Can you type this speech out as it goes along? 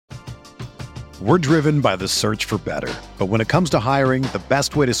We're driven by the search for better. But when it comes to hiring, the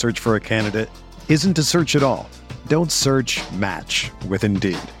best way to search for a candidate isn't to search at all. Don't search, match with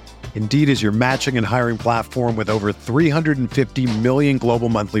Indeed. Indeed is your matching and hiring platform with over 350 million global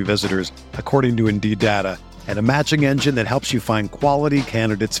monthly visitors, according to Indeed data, and a matching engine that helps you find quality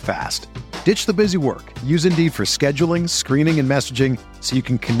candidates fast. Ditch the busy work. Use Indeed for scheduling, screening, and messaging so you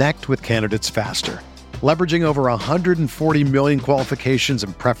can connect with candidates faster. Leveraging over 140 million qualifications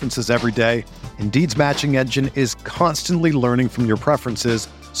and preferences every day, Indeed's matching engine is constantly learning from your preferences,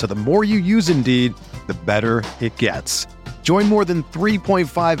 so the more you use Indeed, the better it gets. Join more than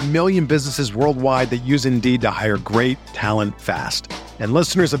 3.5 million businesses worldwide that use Indeed to hire great talent fast. And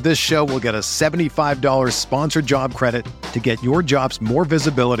listeners of this show will get a $75 sponsored job credit to get your jobs more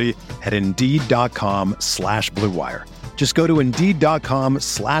visibility at Indeed.com/Blue Wire. Just go to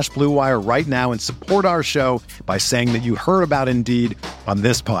Indeed.com/Blue Wire right now and support our show by saying that you heard about Indeed on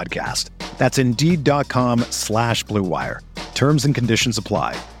this podcast. That's Indeed.com/Blue Wire. Terms and conditions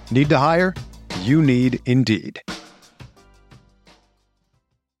apply. Need to hire? You need Indeed.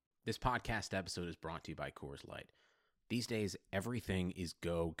 This podcast episode is brought to you by Coors Light. These days, everything is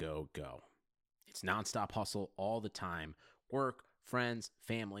go, go, go. It's nonstop hustle all the time. Work, friends,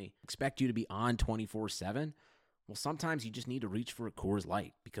 family, expect you to be on 24/7. Well, sometimes you just need to reach for a Coors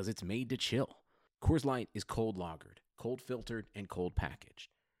Light because it's made to chill. Coors Light is cold lagered, cold filtered, and cold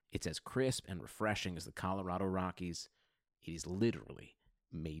packaged. It's as crisp and refreshing as the Colorado Rockies. It is literally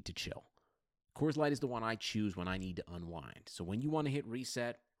made to chill. Coors Light is the one I choose when I need to unwind. So when you want to hit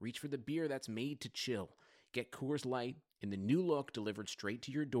reset, reach for the beer that's made to chill. Get Coors Light in the new look delivered straight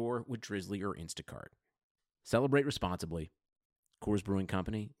to your door with Drizzly or Instacart. Celebrate responsibly. Coors Brewing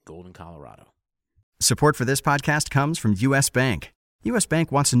Company, Golden, Colorado. Support for this podcast comes from U.S. Bank. U.S.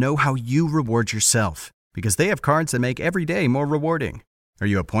 Bank wants to know how you reward yourself because they have cards that make every day more rewarding. Are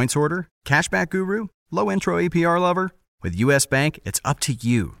you a points hoarder, cashback guru, low intro APR lover? With U.S. Bank, it's up to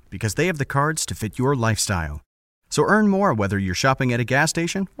you because they have the cards to fit your lifestyle. So earn more whether you're shopping at a gas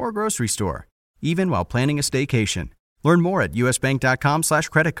station or a grocery store, even while planning a staycation. Learn more at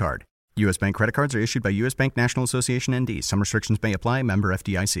usbank.com/credit card. U.S. Bank credit cards are issued by U.S. Bank National Association ND. Some restrictions may apply. Member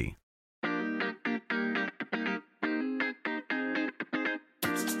FDIC.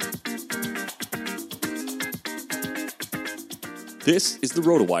 This is the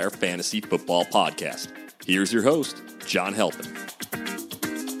RotoWire Fantasy Football Podcast. Here's your host, John Halpin.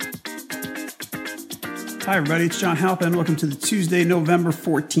 Hi, everybody. It's John Halpin. Welcome to the Tuesday, November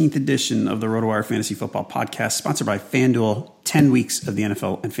 14th edition of the RotoWire Fantasy Football Podcast, sponsored by FanDuel. 10 weeks of the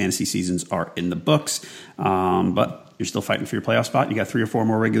NFL and fantasy seasons are in the books, but you're still fighting for your playoff spot. You got 3 or 4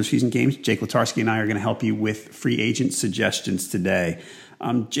 more regular season games. Jake Latarski and I are going to help you with free agent suggestions today.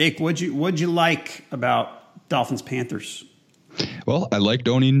 Jake, what'd you like about Dolphins-Panthers? Well, I liked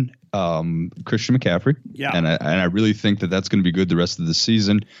owning Christian McCaffrey, and I really think that that's going to be good the rest of the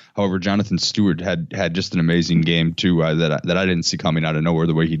season. However, Jonathan Stewart had just an amazing game too that I didn't see coming out of nowhere.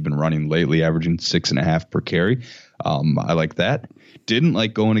 The way he'd been running lately, averaging 6.5 per carry. I like that. Didn't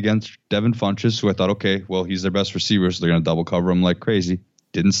like going against Devin Funchess, who I thought, okay, well, he's their best receiver, so they're going to double cover him like crazy.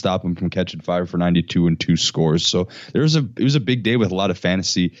 Didn't stop him from catching 5 for 92 and 2 scores. So it was a big day with a lot of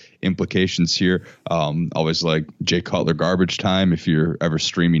fantasy implications here. Always like Jay Cutler garbage time. If you're ever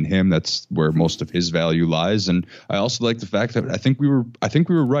streaming him, that's where most of his value lies. And I also like the fact that I think we were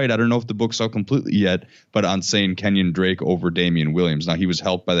right. I don't know if the book's out completely yet, but on saying Kenyon Drake over Damian Williams. Now he was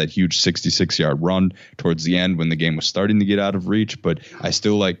helped by that huge 66-yard run towards the end when the game was starting to get out of reach, but I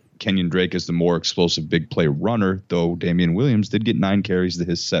still like Kenyon Drake is the more explosive big play runner, though Damian Williams did get 9 carries to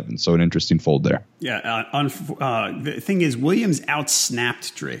his 7. So an interesting fold there. Yeah. The thing is, Williams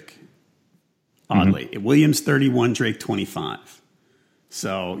outsnapped Drake, oddly. Mm-hmm. Williams 31, Drake 25.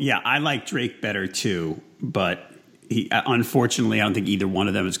 So, yeah, I like Drake better too. But unfortunately, I don't think either one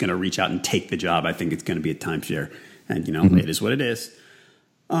of them is going to reach out and take the job. I think it's going to be a timeshare. And, It is what it is.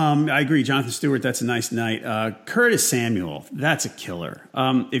 I agree. Jonathan Stewart, that's a nice night. Curtis Samuel, that's a killer.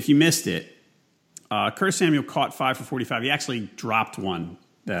 If you missed it, Curtis Samuel caught 5 for 45. He actually dropped one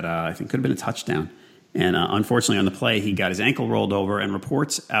that I think could have been a touchdown. And unfortunately on the play, he got his ankle rolled over, and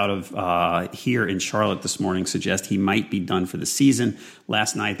reports out of here in Charlotte this morning suggest he might be done for the season.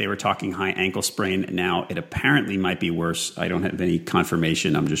 Last night they were talking high ankle sprain. Now it apparently might be worse. I don't have any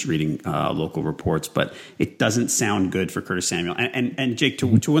confirmation. I'm just reading local reports, but it doesn't sound good for Curtis Samuel. And Jake, to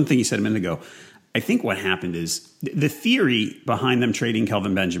one thing you said a minute ago, I think what happened is the theory behind them trading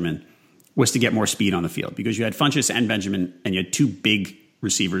Kelvin Benjamin was to get more speed on the field, because you had Funchess and Benjamin, and you had 2 big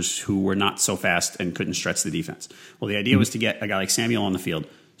receivers who were not so fast and couldn't stretch the defense. Well, the idea was to get a guy like Samuel on the field,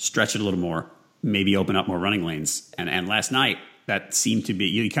 stretch it a little more, maybe open up more running lanes. And last night, that seemed to be,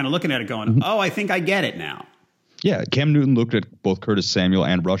 you kind of looking at it going, oh, I think I get it now. Yeah, Cam Newton looked at both Curtis Samuel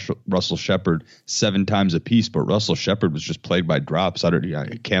and Russell Shepard 7 times apiece, but Russell Shepard was just plagued by drops.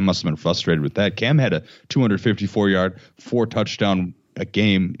 Cam must have been frustrated with that. Cam had a 254-yard, 4-touchdown a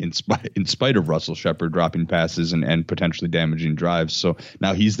game in spite of Russell Shepard dropping passes and potentially damaging drives. So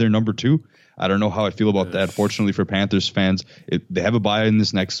now he's their number 2. I don't know how I feel about that. Fortunately for Panthers fans, they have a bye in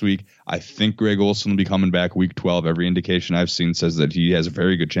this next week. I think Greg Olsen will be coming back week 12. Every indication I've seen says that he has a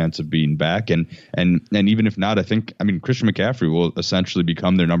very good chance of being back. And even if not, Christian McCaffrey will essentially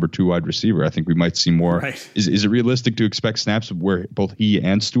become their number 2 wide receiver. I think we might see more. Right. Is it realistic to expect snaps where both he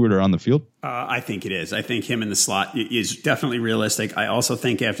and Stewart are on the field? I think it is. I think him in the slot is definitely realistic. I also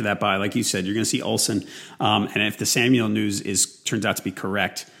think after that bye, like you said, you're going to see Olsen. And if the Samuel news turns out to be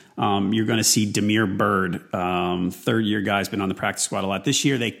correct, you're going to see Demir Bird, third-year guy, has been on the practice squad a lot. This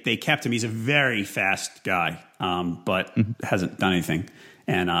year, they kept him. He's a very fast guy, but hasn't done anything.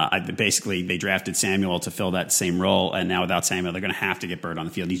 And basically, they drafted Samuel to fill that same role. And now without Samuel, they're going to have to get Bird on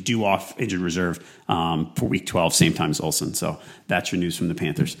the field. He's due off injured reserve for Week 12, same time as Olsen. So that's your news from the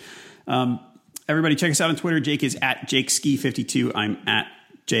Panthers. Everybody, check us out on Twitter. Jake is at JakeSki52. I'm at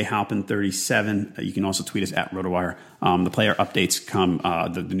JHalpin37. You can also tweet us at RotoWire. The player updates come,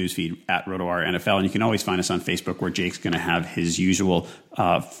 the news feed at RotoWire NFL. And you can always find us on Facebook, where Jake's going to have his usual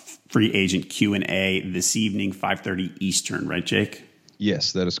free agent Q&A this evening, 5:30 Eastern. Right, Jake?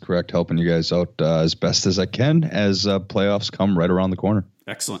 Yes, that is correct. Helping you guys out as best as I can as playoffs come right around the corner.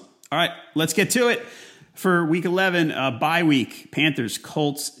 Excellent. All right, let's get to it. For Week 11, bye week, Panthers,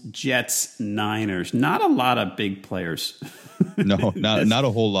 Colts, Jets, Niners. Not a lot of big players. No, not a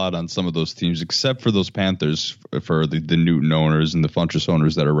whole lot on some of those teams, except for those Panthers, for the Newton owners and the Funtress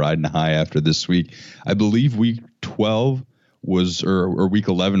owners that are riding high after this week. I believe Week 12 or Week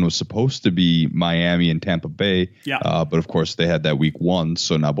 11 was supposed to be Miami and Tampa Bay. Yeah. But of course they had that Week 1.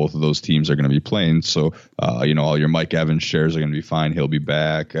 So now both of those teams are going to be playing. So, all your Mike Evans shares are going to be fine. He'll be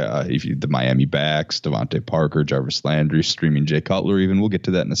back. The Miami backs, Devontae Parker, Jarvis Landry, streaming Jay Cutler even. We'll get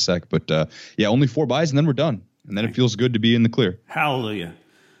to that in a sec. But only 4 buys and then we're done. And then it feels good to be in the clear. Hallelujah.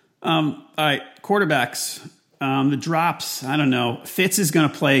 All right. Quarterbacks. The drops. I don't know. Fitz is going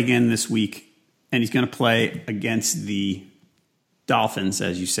to play again this week. And he's going to play against the Dolphins,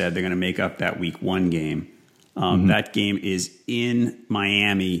 as you said. They're going to make up that Week 1 game. That game is in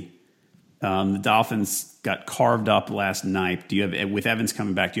Miami. The Dolphins got carved up last night. Do you have, with Evans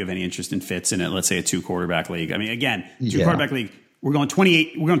coming back, do you have any interest in Fitz in it? Let's say a 2-quarterback league. I mean, again, 2-quarterback league. We're going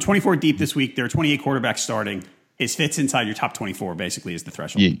 28. We're going 24 deep this week. There are 28 quarterbacks starting. Is Fitz inside your top 24? Basically, is the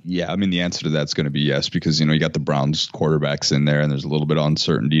threshold. Yeah. I mean, the answer to that's going to be yes, because you got the Browns quarterbacks in there, and there's a little bit of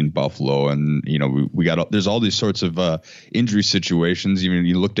uncertainty in Buffalo, and we got there's all these sorts of injury situations. Even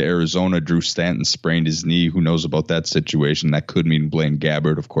you look to Arizona, Drew Stanton sprained his knee. Who knows about that situation? That could mean Blaine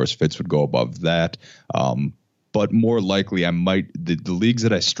Gabbert. Of course, Fitz would go above that. But more likely, I might the leagues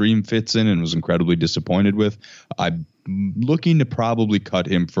that I stream Fitz in and was incredibly disappointed with, I'm looking to probably cut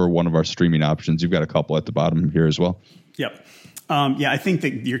him for one of our streaming options. You've got a couple at the bottom here as well. Yep. I think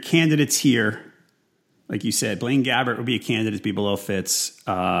that your candidates here, like you said, Blaine Gabbert would be a candidate to be below Fitz.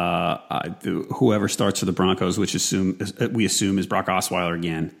 Whoever starts for the Broncos, which we assume is Brock Osweiler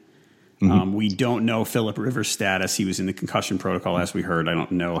again. We don't know Phillip Rivers' status. He was in the concussion protocol, as we heard. I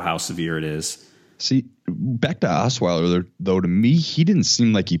don't know how severe it is. See, back to Osweiler, though, to me, he didn't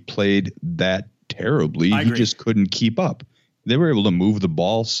seem like he played that terribly. He just couldn't keep up. They were able to move the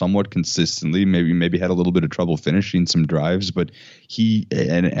ball somewhat consistently, maybe had a little bit of trouble finishing some drives, but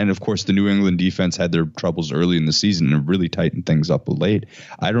and of course the New England defense had their troubles early in the season and really tightened things up late.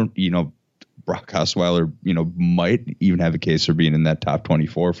 Brock Osweiler, might even have a case for being in that top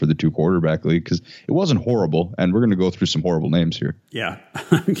 24 for the 2-quarterback league, because it wasn't horrible. And we're going to go through some horrible names here. Yeah.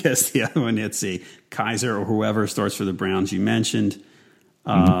 I guess the other one, let's see, Kaiser or whoever starts for the Browns you mentioned.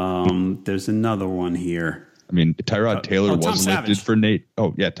 There's another one here. I mean, Tyrod Taylor wasn't lifted for Nate.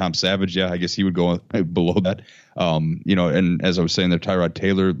 Oh, yeah, Tom Savage. Yeah, I guess he would go below that. And as I was saying there, Tyrod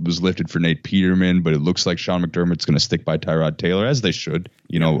Taylor was lifted for Nate Peterman, but it looks like Sean McDermott's going to stick by Tyrod Taylor, as they should.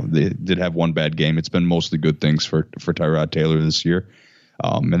 They did have one bad game. It's been mostly good things for Tyrod Taylor this year.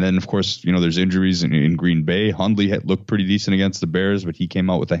 And then, of course, there's injuries in Green Bay. Hundley had looked pretty decent against the Bears, but he came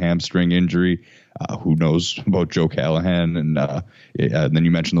out with a hamstring injury. Who knows about Joe Callahan? And then you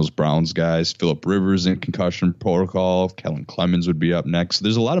mentioned those Browns guys. Phillip Rivers in concussion protocol. Kellen Clemens would be up next. So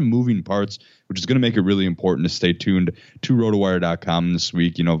there's a lot of moving parts, which is going to make it really important to stay tuned to RotoWire.com this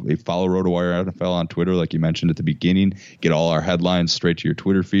week. Follow RotoWire NFL on Twitter, like you mentioned at the beginning. Get all our headlines straight to your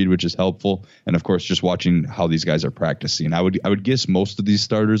Twitter feed, which is helpful. And of course, just watching how these guys are practicing. I would guess most of these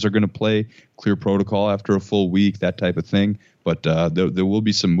starters are going to play clear protocol after a full week, that type of thing. but there will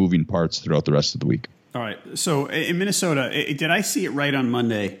be some moving parts throughout the rest of the week. All right. So in Minnesota, did I see it right on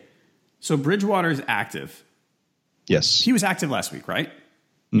Monday? So Bridgewater is active. Yes. He was active last week, right?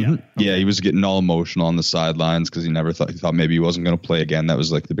 Mm-hmm. Yeah. Okay. Yeah, he was getting all emotional on the sidelines because he thought maybe he wasn't going to play again. That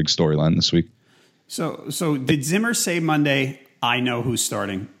was like the big storyline this week. So did Zimmer say Monday, I know who's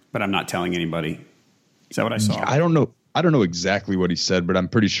starting, but I'm not telling anybody? Is that what I saw? I don't know exactly what he said, but I'm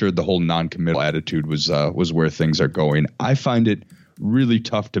pretty sure the whole non-committal attitude was where things are going. I find it really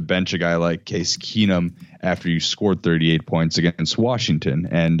tough to bench a guy like Case Keenum after you scored 38 points against Washington.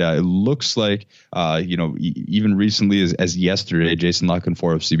 And it looks like, even recently as yesterday, Jason La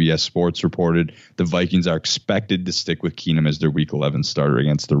Canfora of CBS Sports reported the Vikings are expected to stick with Keenum as their Week 11 starter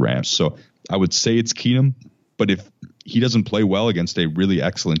against the Rams. So I would say it's Keenum, but if he doesn't play well against a really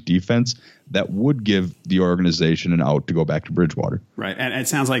excellent defense, that would give the organization an out to go back to Bridgewater. Right. And it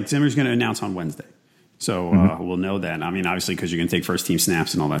sounds like Zimmer's going to announce on Wednesday. So we'll know then. I mean, obviously, because you're going to take first team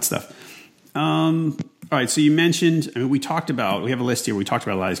snaps and all that stuff. All right. So you mentioned, we have a list here. We talked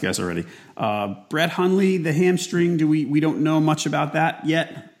about a lot of these guys already. Brett Hundley, the hamstring. We don't know much about that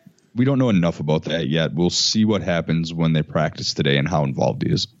yet? We don't know enough about that yet. We'll see what happens when they practice today and how involved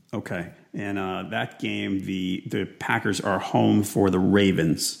he is. Okay. And that game, the Packers are home for the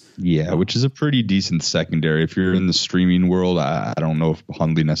Ravens. Yeah, which is a pretty decent secondary. If you're in the streaming world, I don't know if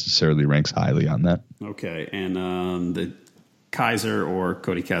Hundley necessarily ranks highly on that. Okay, and the Kaiser or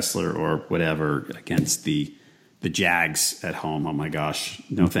Cody Kessler or whatever against the Jags at home. Oh my gosh,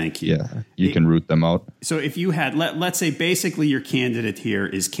 no thank you. Yeah, you can root them out. So if you had, let's say basically your candidate here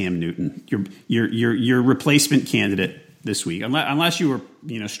is Cam Newton, your replacement candidate this week, unless you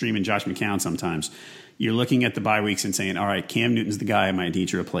were streaming Josh McCown sometimes. You're looking at the bye weeks and saying, all right, Cam Newton's the guy I might need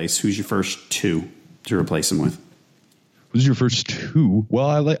to replace. Who's your first two to replace him with? Who's your first two?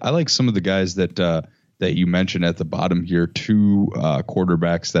 Well, I like some of the guys that you mentioned at the bottom here, two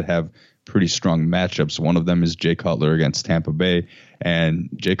quarterbacks that have pretty strong matchups. One of them is Jay Cutler against Tampa Bay. And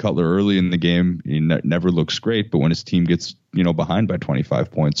Jay Cutler early in the game, he never looks great, but when his team gets behind by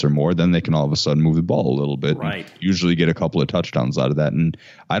 25 points or more, then they can all of a sudden move the ball a little bit. Right. Usually get a couple of touchdowns out of that. And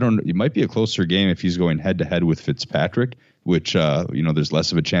it might be a closer game if he's going head to head with Fitzpatrick, which there's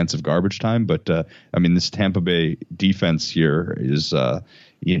less of a chance of garbage time. But this Tampa Bay defense here is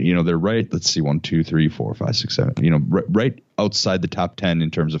they're right. Let's see, 1, 2, 3, 4, 5, 6, 7. Right outside the top 10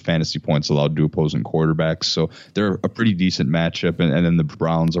 in terms of fantasy points allowed to opposing quarterbacks. So they're a pretty decent matchup. And then the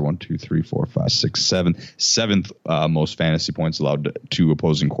Browns are 1, 2, 3, 4, 5, 6, 7, seventh most fantasy points allowed to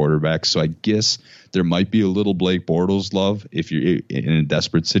opposing quarterbacks. So I guess there might be a little Blake Bortles love if you're in a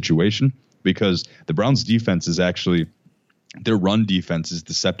desperate situation, because the Browns defense is actually, their run defense is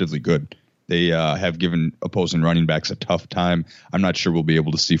deceptively good. They have given opposing running backs a tough time. I'm not sure we'll be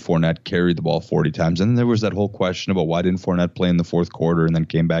able to see Fournette carry the ball 40 times. And then there was that whole question about why didn't Fournette play in the fourth quarter and then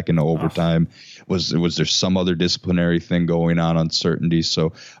came back into overtime? Was there some other disciplinary thing going on, uncertainty?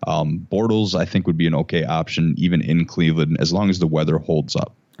 So Bortles, I think, would be an okay option even in Cleveland as long as the weather holds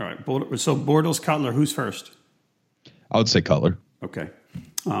up. All right. So Bortles, Cutler, who's first? I would say Cutler. Okay.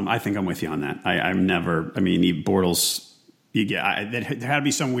 I think I'm with you on that. Bortles... there had to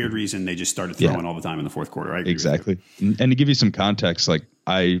be some weird reason they just started throwing all the time in the fourth quarter. I agree exactly. And to give you some context, like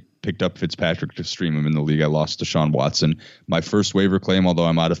I picked up Fitzpatrick to stream him in the league. I lost to Deshaun Watson. My first waiver claim, although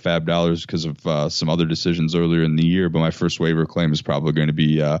I'm out of fab dollars because of some other decisions earlier in the year, but my first waiver claim is probably going to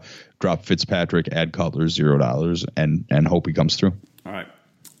be drop Fitzpatrick, add Cutler, $0, and hope he comes through. All right.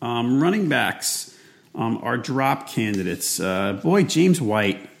 Running backs are drop candidates. James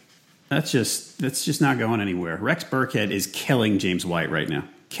White. That's just not going anywhere. Rex Burkhead is killing James White right now.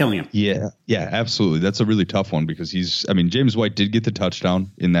 Killing him. Yeah, absolutely. That's a really tough one because James White did get the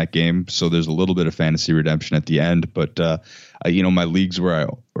touchdown in that game, so there's a little bit of fantasy redemption at the end. But my leagues where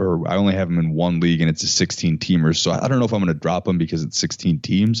I only have him in one league and it's a 16-teamer, so I don't know if I'm going to drop him because it's 16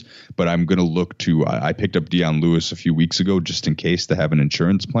 teams. But I'm going to look to. I picked up Deion Lewis a few weeks ago just in case to have an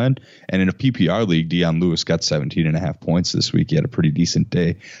insurance plan. And in a PPR league, Deion Lewis got 17.5 points this week. He had a pretty decent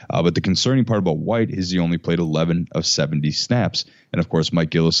day. But the concerning part about White is he only played 11 of 70 snaps. And, of course,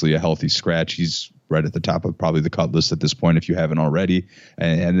 Mike Gillislee, a healthy scratch. He's right at the top of probably the cut list at this point if you haven't already.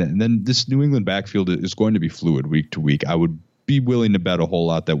 And then this New England backfield is going to be fluid week to week. I would be willing to bet a whole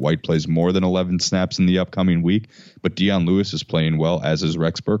lot that White plays more than 11 snaps in the upcoming week. But Deion Lewis is playing well, as is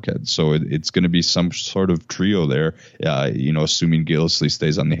Rex Burkhead. So it's going to be some sort of trio there, assuming Gillislee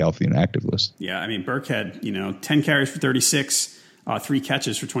stays on the healthy and active list. Yeah, Burkhead, 10 carries for 36, 3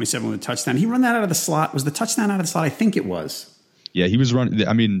 catches for 27 with a touchdown. He run that out of the slot. Was the touchdown out of the slot? I think it was. Yeah, he was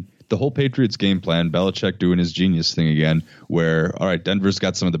running. the whole Patriots game plan, Belichick doing his genius thing again, where, all right, Denver's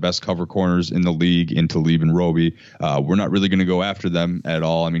got some of the best cover corners in the league in Talib and Roby. We're not really going to go after them at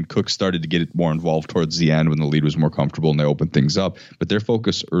all. I mean, Cook started to get more involved towards the end when the lead was more comfortable and they opened things up. But their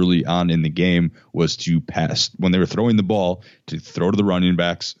focus early on in the game was to pass. When they were throwing the ball, to throw to the running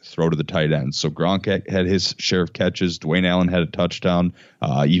backs, throw to the tight ends. So Gronk had his share of catches. Dwayne Allen had a touchdown.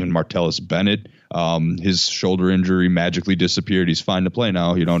 Even Martellus Bennett, his shoulder injury magically disappeared. He's fine to play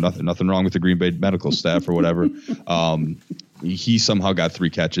now. Nothing wrong with the Green Bay medical staff or whatever. He somehow got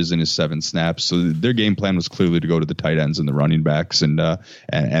 3 catches in his 7 snaps. So their game plan was clearly to go to the tight ends and the running backs. And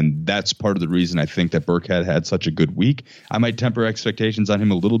that's part of the reason I think that Burkhead had such a good week. I might temper expectations on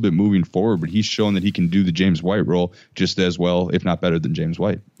him a little bit moving forward, but he's shown that he can do the James White role just as well, if not better than James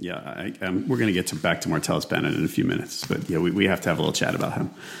White. Yeah, we're going to get back to Martellus Bennett in a few minutes, but yeah, we have to have a little chat about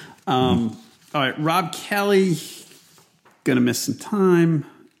him. All right, Rob Kelly, going to miss some time.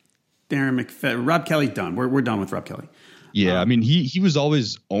 Darren McFadden. Rob Kelly, done. We're done with Rob Kelly. Yeah, I mean, he was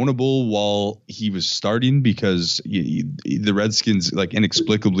always ownable while he was starting because the Redskins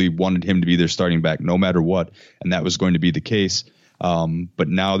inexplicably wanted him to be their starting back no matter what, and that was going to be the case. But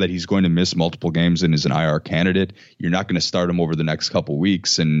now that he's going to miss multiple games and is an IR candidate, you're not going to start him over the next couple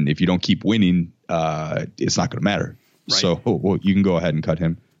weeks, and if you don't keep winning, it's not going to matter. Right. So you can go ahead and cut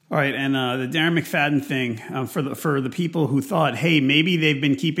him. All right, and the Darren McFadden thing, for the people who thought, hey, maybe they've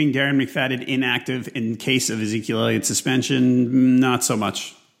been keeping Darren McFadden inactive in case of Ezekiel Elliott's suspension, not so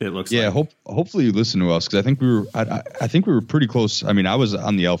much. It looks like. Yeah, hopefully you listen to us because I think we were pretty close. I mean, I was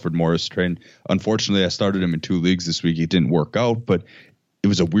on the Alfred Morris train. Unfortunately, I started him in 2 leagues this week. It didn't work out, but it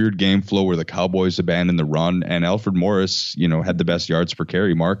was a weird game flow where the Cowboys abandoned the run, and Alfred Morris, had the best yards per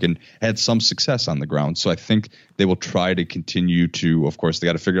carry mark and had some success on the ground. So I think they will try to continue to, of course, they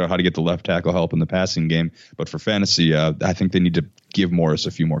got to figure out how to get the left tackle help in the passing game. But for fantasy, I think they need to give Morris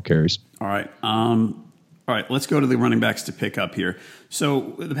a few more carries. All right. All right, let's go to the running backs to pick up here.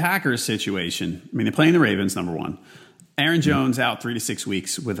 So the Packers situation, I mean, they're playing the Ravens, number one. Aaron Jones out 3 to 6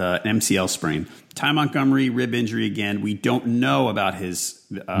 weeks with an MCL sprain. Ty Montgomery, rib injury again. We don't know about his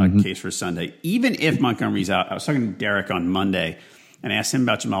case for Sunday. Even if Montgomery's out, I was talking to Derek on Monday and asked him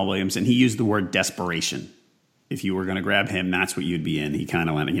about Jamal Williams, and he used the word desperation. If you were going to grab him, that's what you'd be in. He kind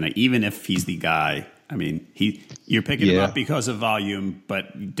of went, even if he's the guy, I mean, you're picking him up because of volume,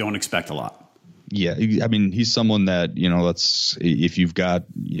 but don't expect a lot. Yeah, I mean, he's someone that, if you've got,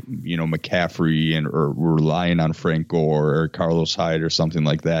 McCaffrey or relying on Frank Gore or Carlos Hyde or something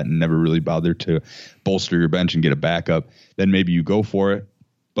like that and never really bothered to bolster your bench and get a backup, then maybe you go for it.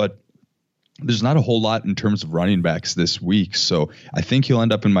 But there's not a whole lot in terms of running backs this week. So I think he'll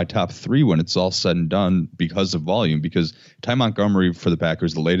end up in my top 3 when it's all said and done because of volume, because Ty Montgomery for the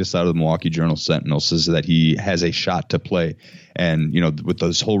Packers, the latest out of the Milwaukee Journal-Sentinel, says that he has a shot to play. And, with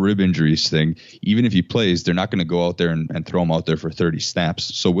this whole rib injuries thing, even if he plays, they're not going to go out there and throw him out there for 30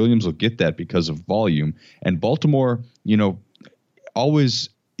 snaps. So Williams will get that because of volume. And Baltimore, always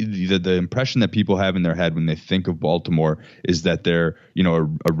the impression that people have in their head when they think of Baltimore is that they're,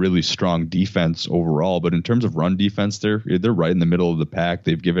 a really strong defense overall. But in terms of run defense, they're right in the middle of the pack.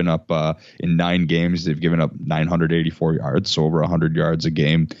 They've given up in 9 games, they've given up 984 yards, so over 100 yards a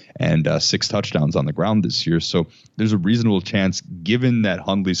game, and 6 touchdowns on the ground this year. So there's a reasonable chance, given that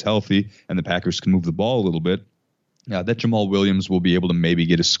Hundley's healthy and the Packers can move the ball a little bit, that Jamal Williams will be able to maybe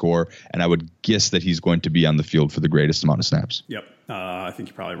get a score, and I would guess that he's going to be on the field for the greatest amount of snaps. Yep, I think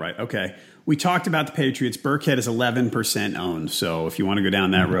you're probably right. Okay, we talked about the Patriots. Burkhead is 11% owned, so if you want to go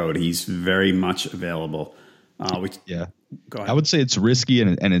down that road, he's very much available. Go ahead. I would say it's risky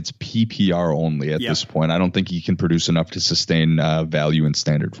and it's PPR only at this point. I don't think he can produce enough to sustain value in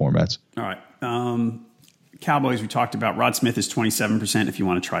standard formats. All right. Cowboys, we talked about. Rod Smith is 27% if you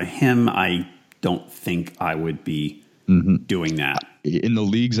want to try him. I don't think I would be doing that. In the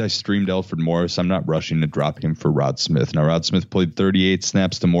leagues I streamed Alfred Morris, I'm not rushing to drop him for Rod Smith. Now, Rod Smith played 38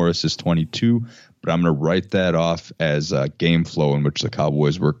 snaps to Morris's 22, but I'm going to write that off as a game flow in which the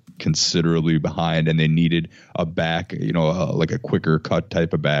Cowboys were considerably behind and they needed a back, like a quicker cut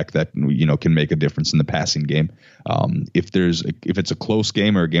type of back that, can make a difference in the passing game. If it's a close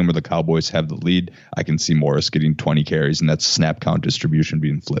game or a game where the Cowboys have the lead, I can see Morris getting 20 carries, and that's snap count distribution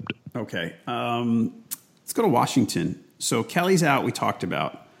being flipped. Okay. Let's go to Washington. So Kelly's out, we talked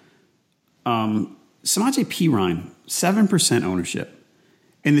about. Samaje Perine, 7% ownership.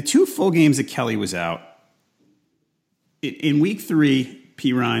 In the 2 full games that Kelly was out, in week 3,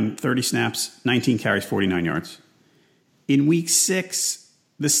 Perine, 30 snaps, 19 carries, 49 yards. In week 6,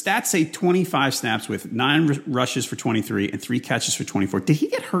 the stats say 25 snaps with 9 rushes for 23 and 3 catches for 24. Did he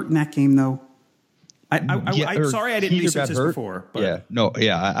get hurt in that game, though? I'm sorry I didn't research this before. But. Yeah, no,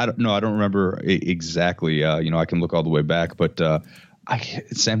 yeah, I don't know. I don't remember exactly. I can look all the way back, but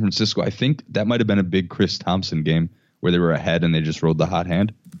San Francisco, I think that might have been a big Chris Thompson game where they were ahead and they just rode the hot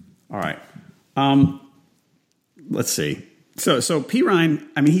hand. All right. Let's see. So Perine,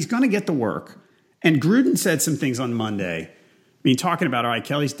 I mean, he's going to get the work. And Gruden said some things on Monday. I mean, talking about, all right,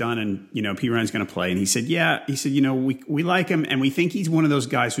 Kelly's done and, Perine's going to play. And he said, we like him and we think he's one of those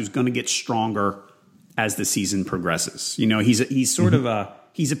guys who's going to get stronger as the season progresses. He's sort of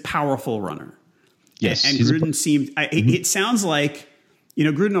he's a powerful runner. Yes. And Gruden seemed, it sounds like,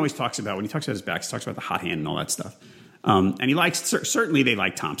 Gruden always talks about, when he talks about his backs, he talks about the hot hand and all that stuff. And he likes, certainly they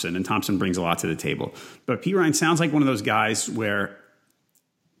like Thompson, and Thompson brings a lot to the table. But Perine sounds like one of those guys where,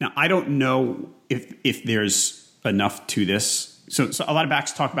 now I don't know if there's enough to this. So a lot of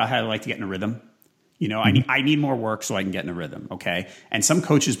backs talk about how they like to get in a rhythm. I need more work so I can get in a rhythm. Okay. And some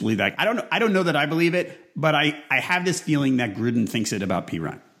coaches believe that. I don't know that I believe it, but I have this feeling that Gruden thinks it about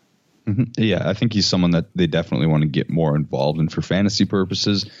Perine. Mm-hmm. Yeah, I think he's someone that they definitely want to get more involved in for fantasy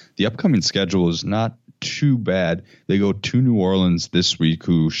purposes. The upcoming schedule is not too bad. They go to New Orleans this week,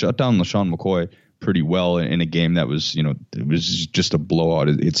 who shut down LaShawn McCoy pretty well in a game that was, it was just a blowout.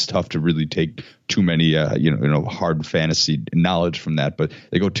 It's tough to really take too many, hard fantasy knowledge from that. But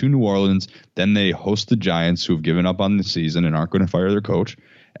they go to New Orleans, then they host the Giants, who have given up on the season and aren't going to fire their coach,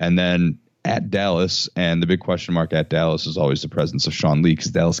 and then at Dallas. And the big question mark at Dallas is always the presence of Sean Lee,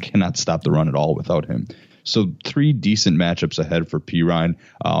 because Dallas cannot stop the run at all without him. So 3 decent matchups ahead for Perine.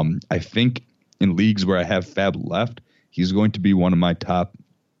 I think in leagues where I have Fab left, he's going to be one of my top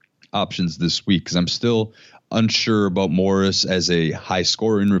options this week, because I'm still unsure about Morris as a high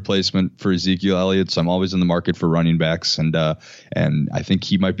scoring replacement for Ezekiel Elliott. So I'm always in the market for running backs, and I think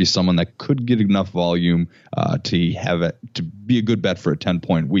he might be someone that could get enough volume to be a good bet for a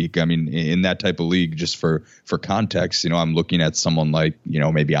 10-point week. I mean, in that type of league, just for context, I'm looking at someone like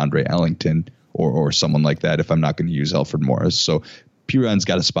maybe Andre Ellington or someone like that if I'm not going to use Alfred Morris. So Perine's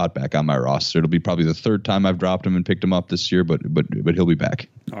got a spot back on my roster. It'll be probably the 3rd time I've dropped him and picked him up this year, but he'll be back.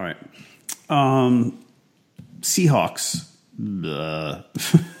 All right. Seahawks.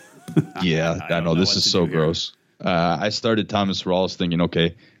 Yeah, I know this is so gross. I started Thomas Rawls thinking,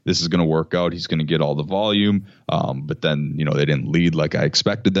 okay, this is going to work out. He's going to get all the volume. But then, they didn't lead like I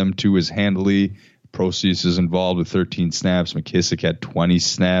expected them to as handily. Proceeds is involved with 13 snaps. McKissick had 20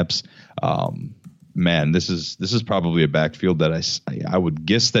 snaps. Man, this is probably a backfield that I would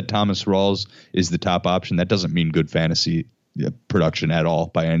guess that Thomas Rawls is the top option. That doesn't mean good fantasy production at all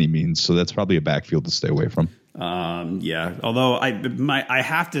by any means. So that's probably a backfield to stay away from. Yeah. Although I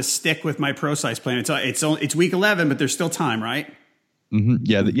have to stick with my ProSize plan. It's week 11, but there's still time, right? Mm-hmm.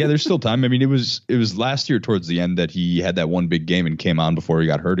 Yeah. There's still time. I mean, it was last year towards the end that he had that one big game and came on before he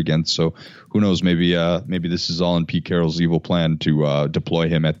got hurt again. So who knows? Maybe this is all in Pete Carroll's evil plan to deploy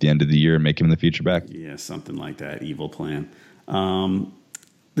him at the end of the year and make him the feature back. Yeah, something like that. Evil plan.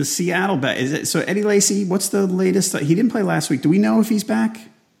 The Seattle bet, is it? So Eddie Lacy, what's the latest? He didn't play last week. Do we know if he's back?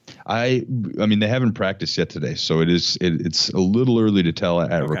 I mean, they haven't practiced yet today, so it's a little early to tell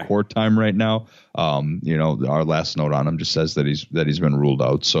at record time right now. Our last note on him just says that he's been ruled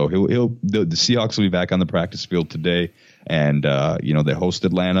out. So the Seahawks will be back on the practice field today, and they host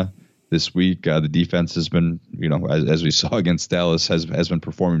Atlanta this week. The defense has been, as we saw against Dallas, has been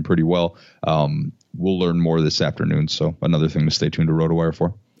performing pretty well. We'll learn more this afternoon, so another thing to stay tuned to RotoWire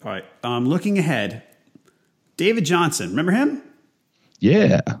for. All right, looking ahead, David Johnson, remember him?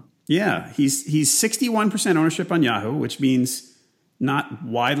 Yeah, he's 61% ownership on Yahoo, which means not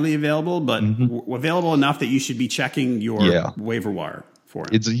widely available, but available enough that you should be checking your waiver wire for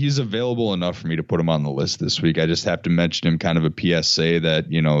him. He's available enough for me to put him on the list this week. I just have to mention him, kind of a PSA that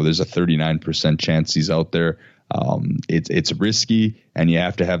there's a 39% chance he's out there. It's risky, and you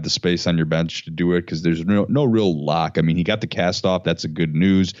have to have the space on your bench to do it, because there's no real lock. I mean, he got the cast off. That's a good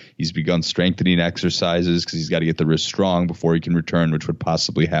news. He's begun strengthening exercises because he's got to get the wrist strong before he can return, which would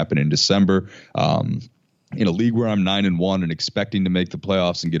possibly happen in December. In a league where I'm 9-1 and expecting to make the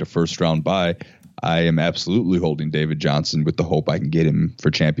playoffs and get a first round bye, I am absolutely holding David Johnson with the hope I can get him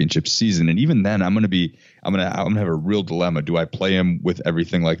for championship season. And even then, I'm gonna have a real dilemma. Do I play him with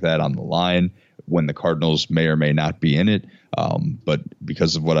everything like that on the line when the Cardinals may or may not be in it? But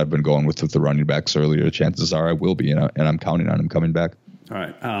because of what I've been going with the running backs earlier, the chances are I will be, and I'm counting on him coming back. All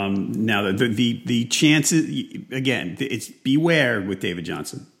right. Now the chances, again, it's beware with David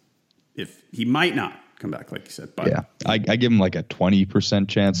Johnson. If he might not come back, like you said. But yeah, I give him like a 20%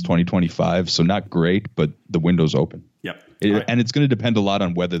 chance, 20-25. So not great, but the window's open. Yep. And it's going to depend a lot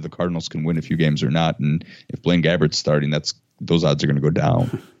on whether the Cardinals can win a few games or not. And if Blaine Gabbert's starting, those odds are going to go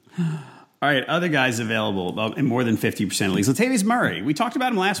down. All right, other guys available in more than 50% of leagues. Latavius Murray. We talked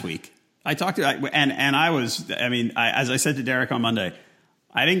about him last week. As I said to Derek on Monday,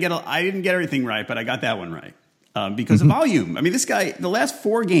 I didn't get everything right, but I got that one right because of volume. I mean, this guy, the last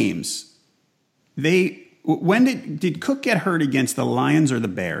 4 games, did Cook get hurt against the Lions or the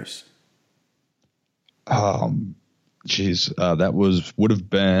Bears? That would have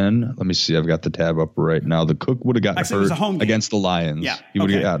been. Let me see. I've got the tab up right now. The Cook would have gotten hurt against the Lions. Yeah, he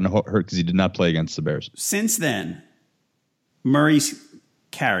would have gotten hurt because he did not play against the Bears. Since then, Murray's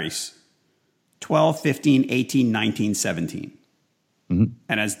carries 12, 15, 18, 19, 17. Mm-hmm.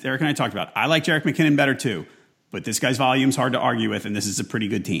 And as Derek and I talked about, I like Jerick McKinnon better too, but this guy's volume's hard to argue with, and this is a pretty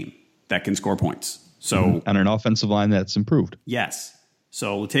good team that can score points. So and an offensive line that's improved. Yes.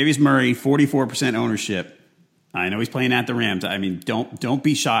 So Latavius Murray, 44% ownership. I know he's playing at the Rams. I mean, don't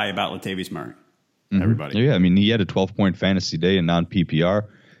be shy about Latavius Murray. Mm-hmm. Everybody. Yeah, I mean, he had a 12-point fantasy day in non-PPR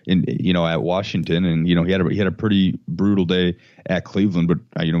at Washington, and he had a pretty brutal day at Cleveland. But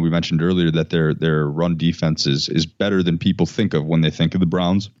we mentioned earlier that their run defense is better than people think of when they think of the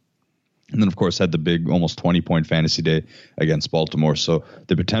Browns. And then, of course, had the big almost 20-point fantasy day against Baltimore. So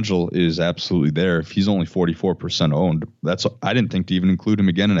the potential is absolutely there. If he's only 44% owned, I didn't think to even include him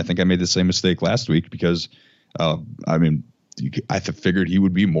again. And I think I made the same mistake last week because, I figured he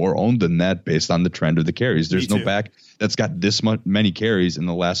would be more owned than that based on the trend of the carries. There's no back that's got this many carries in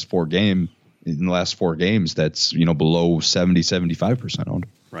the last 4 games. That's below 70-75% owned.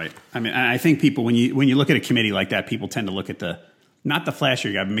 Right. I mean, I think people when you look at a committee like that, people tend to look at not the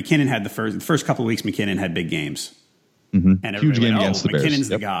flashier guy, but McKinnon had the first couple of weeks. McKinnon had big games, and huge game against the Bears. McKinnon's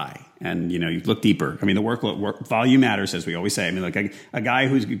the guy, and you look deeper. I mean, the work volume matters, as we always say. I mean, like a guy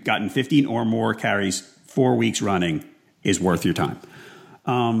who's gotten 15 or more carries 4 weeks running is worth your time.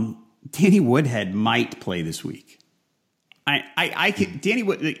 Danny Woodhead might play this week. Danny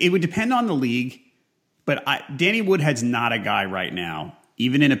Wood. It would depend on the league, but Danny Woodhead's not a guy right now,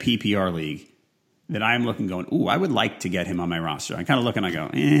 even in a PPR league, that I'm looking going, ooh, I would like to get him on my roster. I'm kind of looking, I go,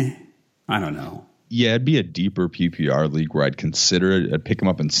 I don't know. Yeah, it'd be a deeper PPR league where I'd consider it. I'd pick him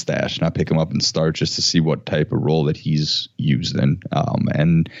up in stash, not pick him up in start, just to see what type of role that he's used in.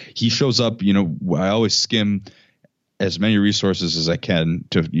 And he shows up, I always skim as many resources as I can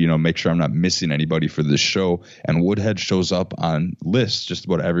to, make sure I'm not missing anybody for this show. And Woodhead shows up on lists just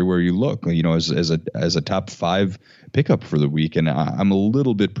about everywhere you look, as a top 5 pickup for the week. And I'm a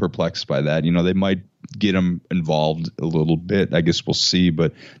little bit perplexed by that. They might get him involved a little bit. I guess we'll see.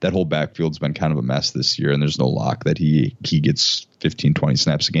 But that whole backfield's been kind of a mess this year. And there's no lock that he gets 15, 20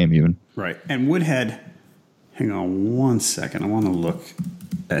 snaps a game even. Right. And Woodhead, hang on one second. I want to look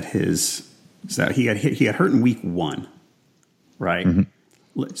at his. So he got hurt in week 1, right?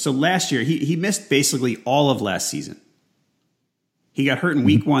 Mm-hmm. So last year he missed basically all of last season. He got hurt in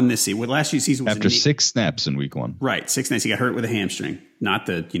week 1 this season. Last year's season was after 6 snaps in week 1. Right, 6 snaps. He got hurt with a hamstring, not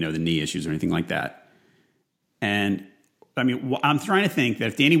the the knee issues or anything like that. And I mean, I'm trying to think that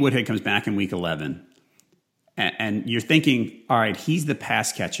if Danny Woodhead comes back in week 11, and you're thinking, all right, he's the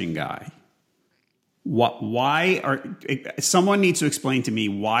pass catching guy. Someone needs to explain to me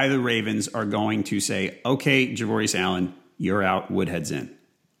why the Ravens are going to say, okay, Javorius Allen, you're out, Woodhead's in.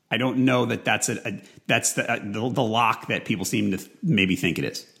 I don't know that that's the lock that people seem to maybe think it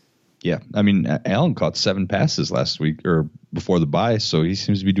is. Yeah, I mean, Allen caught 7 passes last week or before the bye, so he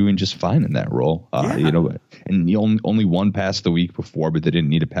seems to be doing just fine in that role. And he only 1 pass the week before, but they didn't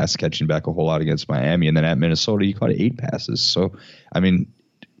need a pass catching back a whole lot against Miami. And then at Minnesota, he caught 8 passes. So, I mean,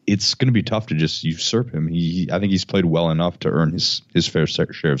 it's going to be tough to just usurp him. I think he's played well enough to earn his fair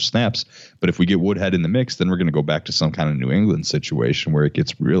share of snaps. But if we get Woodhead in the mix, then we're going to go back to some kind of New England situation where it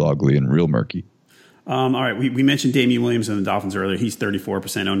gets real ugly and real murky. All right, we mentioned Damian Williams and the Dolphins earlier. He's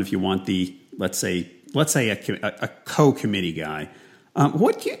 34% owned. If you want the let's say a co-committee guy,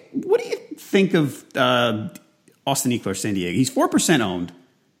 what do you think of Austin Ekeler, San Diego? He's 4% owned.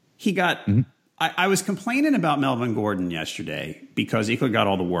 He got. Mm-hmm. I was complaining about Melvin Gordon yesterday because Ekeler got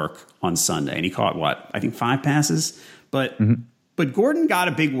all the work on Sunday and he caught 5 passes, but Gordon got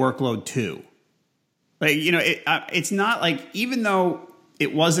a big workload too. Like it's not like, even though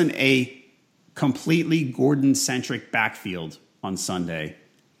it wasn't a completely Gordon-centric backfield on Sunday,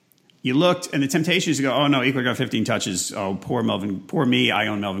 you looked and the temptation is to go, oh no, Ekeler got 15 touches. Oh, poor me, I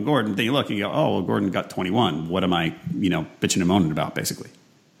own Melvin Gordon. Then you look and you go, oh, well, Gordon got 21. What am I, bitching and moaning about, basically?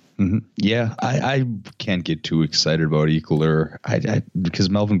 Mm-hmm. Yeah, I can't get too excited about Ekeler because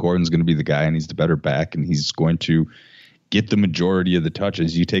Melvin Gordon's going to be the guy and he's the better back and he's going to get the majority of the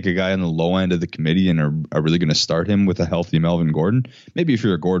touches. You take a guy on the low end of the committee and are really going to start him with a healthy Melvin Gordon. Maybe if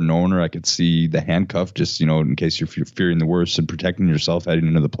you're a Gordon owner, I could see the handcuff just, in case you're fearing the worst and protecting yourself heading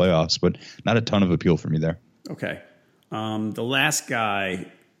into the playoffs, but not a ton of appeal for me there. Okay. The last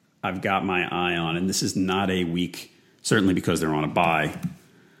guy I've got my eye on, and this is not a week, certainly because they're on a bye.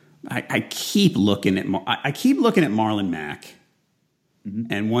 I keep looking at Marlon Mack.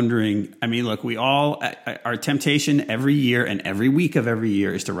 Mm-hmm. And wondering, look, we all, our temptation every year and every week of every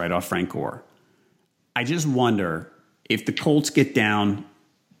year is to write off Frank Gore. I just wonder if the Colts get down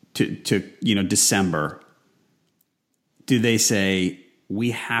to December, do they say, we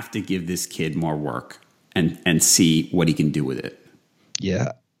have to give this kid more work and see what he can do with it?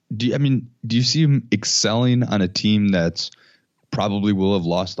 Yeah. Do you see him excelling on a team that's probably will have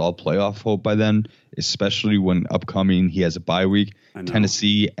lost all playoff hope by then, especially when upcoming he has a bye week?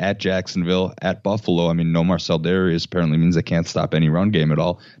 Tennessee, at Jacksonville, at Buffalo. No Marcel Darius apparently means they can't stop any run game at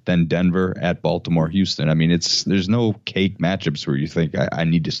all. Then Denver, at Baltimore, Houston. There's no cake matchups where you think I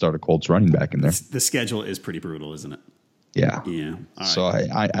need to start a Colts running back in there. The schedule is pretty brutal, isn't it? Yeah. Yeah. All so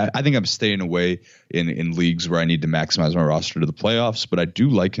right. I think I'm staying away in leagues where I need to maximize my roster to the playoffs, but I do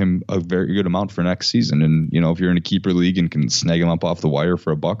like him a very good amount for next season. And, if you're in a keeper league and can snag him up off the wire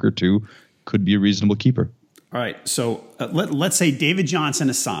for $1 or $2, could be a reasonable keeper. All right. So let's say David Johnson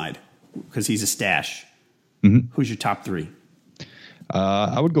aside, because he's a stash. Mm-hmm. Who's your top three?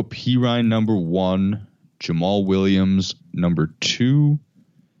 I would go Perine number 1, Jamal Williams number 2,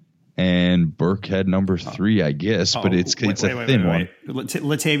 and Burkhead number 3, I guess. But it's a thin one.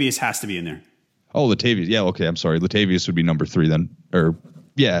 Latavius has to be in there. Oh, Latavius. Yeah, okay. I'm sorry. Latavius would be number 3 then. Or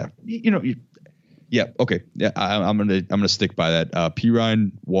yeah, yeah. Okay. Yeah, I'm gonna stick by that.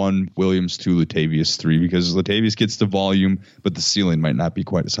 Perine 1, Williams 2, Latavius 3, because Latavius gets the volume, but the ceiling might not be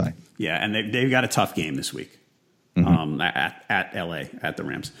quite as high. Yeah, and they've got a tough game this week. Mm-hmm. At LA, at the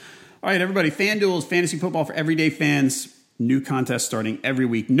Rams. All right, everybody. FanDuel is fantasy football for everyday fans. New contests starting every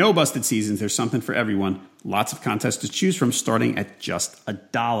week. No busted seasons. There's something for everyone. Lots of contests to choose from, starting at just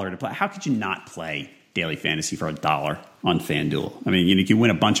 $1 to play. How could you not play daily fantasy for $1 on FanDuel? You can win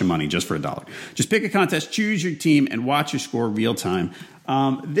a bunch of money just for $1. Just pick a contest, choose your team, and watch your score real time.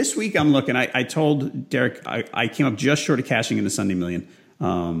 This week I'm looking. I told Derek I came up just short of cashing in the Sunday Million,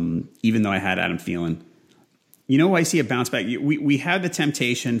 even though I had Adam Thielen. I see a bounce back. We had the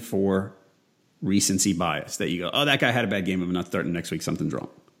temptation for recency bias that you go, oh, that guy had a bad game. I'm not starting next week. Something's wrong.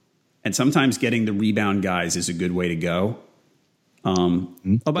 And sometimes getting the rebound guys is a good way to go. By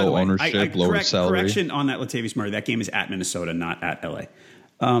the way, ownership, lower salary. Correction on that Latavius Murray. That game is at Minnesota, not at LA.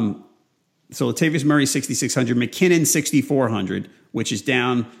 So Latavius Murray 6,600, McKinnon 6,400, which is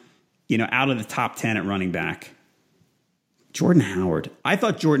down, out of the top 10 at running back. Jordan Howard. I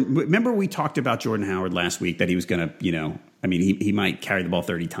thought remember we talked about Jordan Howard last week that he was going to, he might carry the ball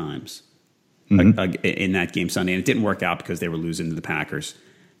 30 times in that game Sunday, and it didn't work out because they were losing to the Packers.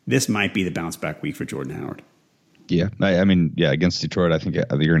 This might be the bounce back week for Jordan Howard. Yeah, against Detroit, I think you're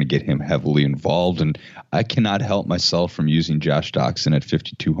going to get him heavily involved, and I cannot help myself from using Josh Doctson at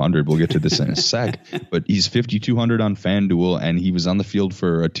 5,200. We'll get to this in a sec, but he's 5,200 on FanDuel, and he was on the field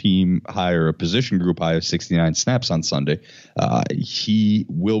for a position group high of 69 snaps on Sunday. He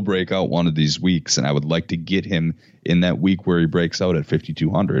will break out one of these weeks, and I would like to get him in that week where he breaks out at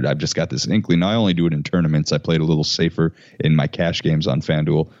 5,200. I've just got this inkling. Now, I only do it in tournaments. I played a little safer in my cash games on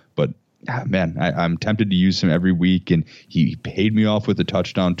FanDuel, but I'm tempted to use him every week, and he paid me off with a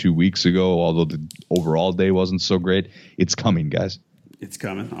touchdown 2 weeks ago, although the overall day wasn't so great. It's coming, guys. It's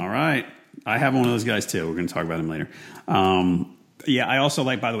coming. All right. I have one of those guys, too. We're going to talk about him later. I also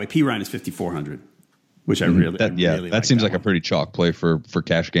like, by the way, Perine is 5,400, which I really that seems like a pretty chalk play for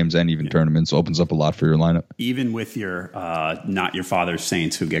cash games and even tournaments. Opens up a lot for your lineup. Even with your not your father's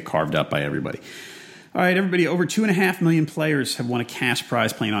Saints who get carved up by everybody. All right, everybody, over 2.5 million players have won a cash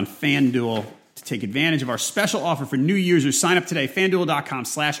prize playing on FanDuel. To take advantage of our special offer for new users, sign up today,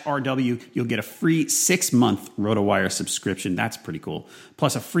 FanDuel.com/RW. You'll get a free 6-month RotoWire subscription. That's pretty cool.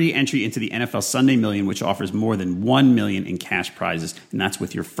 Plus a free entry into the NFL Sunday Million, which offers more than $1 million in cash prizes, and that's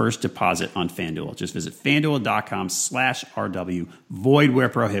with your first deposit on FanDuel. Just visit FanDuel.com/RW. Void where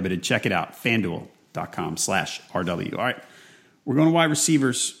prohibited. Check it out, FanDuel.com/RW. All right, we're going to wide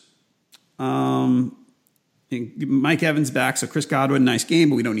receivers. Mike Evans back, so Chris Godwin, nice game,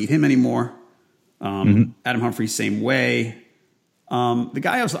 but we don't need him anymore. Adam Humphrey, same way. The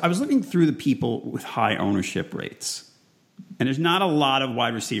guy I was looking through the people with high ownership rates, and there's not a lot of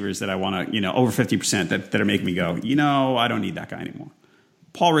wide receivers that I want to, over 50% that are making me go, I don't need that guy anymore.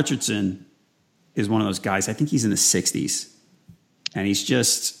 Paul Richardson is one of those guys. I think he's in the 60s, and he's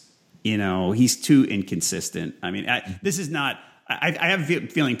just he's too inconsistent. I mean, this is not. I have a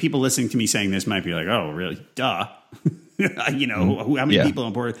feeling people listening to me saying this might be like, "Oh, really? Duh." How many people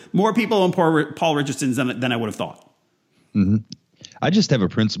on more people on Paul Richardson than I would have thought. Mm-hmm. I just have a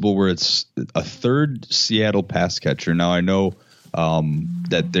principle where it's a third Seattle pass catcher. Now I know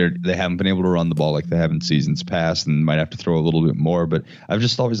that they haven't been able to run the ball like they have in seasons past, and might have to throw a little bit more. But I've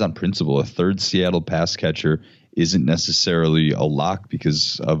just always on principle, a third Seattle pass catcher isn't necessarily a lock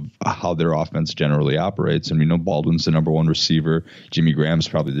because of how their offense generally operates. And we know Baldwin's the number one receiver. Jimmy Graham's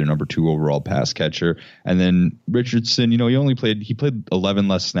probably their number 2 overall pass catcher. And then Richardson, he played 11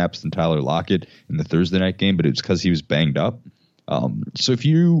 less snaps than Tyler Lockett in the Thursday night game, but it was because he was banged up. So if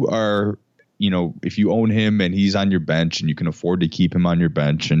you are, if you own him and he's on your bench and you can afford to keep him on your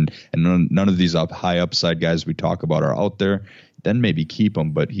bench and none of these high upside guys we talk about are out there, then maybe keep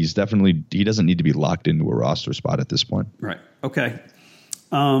him. But he doesn't need to be locked into a roster spot at this point. Right. Okay.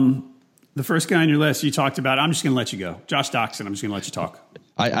 The first guy on your list you talked about, I'm just going to let you go. Josh Doctson, I'm just going to let you talk.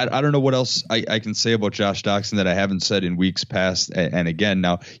 I don't know what else I can say about Josh Doctson that I haven't said in weeks past. And again,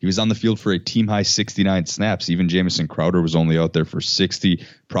 now he was on the field for a team high 69 snaps. Even Jamison Crowder was only out there for 60.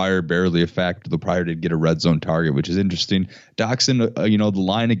 Pryor barely a factor. The Pryor did get a red zone target, which is interesting. Doctson, the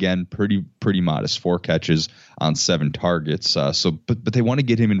line again, pretty modest, 4 catches on 7 targets. But they want to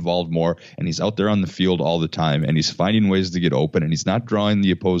get him involved more, and he's out there on the field all the time, and he's finding ways to get open, and he's not drawing the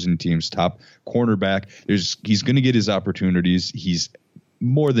opposing team's top cornerback. He's going to get his opportunities. He's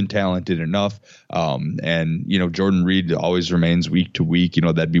more than talented enough. And Jordan Reed always remains week to week.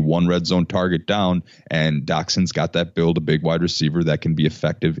 That'd be 1 red zone target down, and Doxson's got that build, a big wide receiver that can be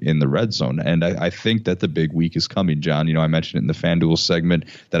effective in the red zone. And I think that the big week is coming, John. I mentioned it in the FanDuel segment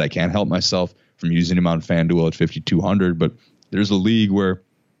that I can't help myself from using him on FanDuel at 5,200, but there's a league where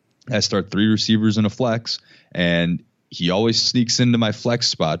I start 3 receivers in a flex, and he always sneaks into my flex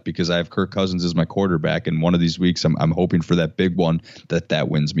spot because I have Kirk Cousins as my quarterback. And one of these weeks, I'm hoping for that big one that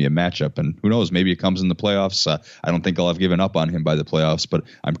wins me a matchup. And who knows, maybe it comes in the playoffs. I don't think I'll have given up on him by the playoffs, but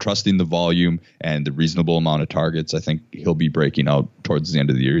I'm trusting the volume and the reasonable amount of targets. I think he'll be breaking out towards the end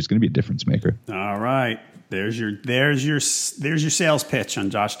of the year. He's going to be a difference maker. All right. There's your sales pitch on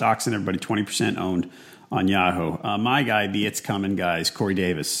Josh Doctson. Everybody 20% owned on Yahoo. My guy, the It's Coming guys, Corey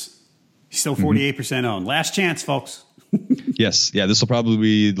Davis. He's still 48% owned. Last chance, folks. Yes. Yeah, this will probably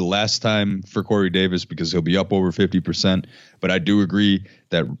be the last time for Corey Davis because he'll be up over 50%. But I do agree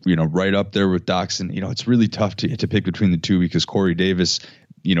that, right up there with Doctson, it's really tough to pick between the two because Corey Davis,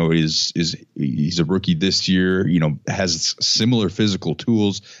 he's a rookie this year, has similar physical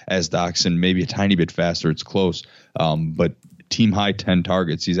tools as Doctson, maybe a tiny bit faster. It's close. But team high 10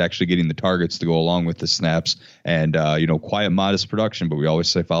 targets. He's actually getting the targets to go along with the snaps and, quiet, modest production, but we always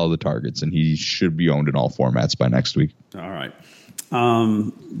say follow the targets, and he should be owned in all formats by next week. All right.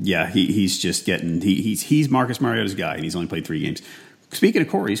 He's just getting, he's Marcus Mariota's guy, and he's only played 3 games. Speaking of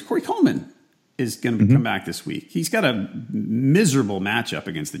Corey Coleman is going to come back this week. He's got a miserable matchup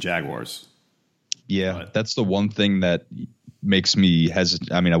against the Jaguars. Yeah, that's the one thing that makes me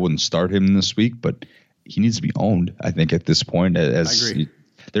hesitate. I mean, I wouldn't start him this week, but he needs to be owned, I think, at this point. I agree.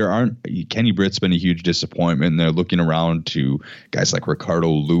 Kenny Britt's been a huge disappointment. They're looking around to guys like Ricardo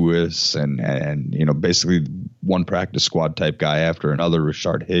Lewis and basically one practice squad type guy after another,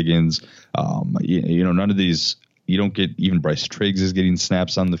 Rashard Higgins. None of these, you don't get, even Bryce Triggs is getting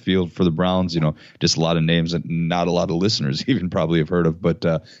snaps on the field for the Browns. Just a lot of names that not a lot of listeners even probably have heard of. But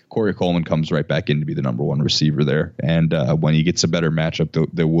Corey Coleman comes right back in to be the number 1 receiver there. And when he gets a better matchup,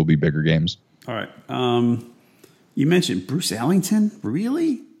 there will be bigger games. All right. You mentioned Bruce Ellington.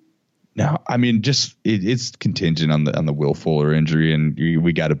 Really? No, I mean, just it's contingent on the Will Fuller injury, and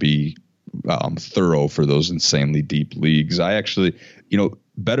we got to be thorough for those insanely deep leagues. I actually,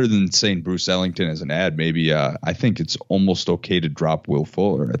 better than saying Bruce Ellington as an ad, maybe I think it's almost okay to drop Will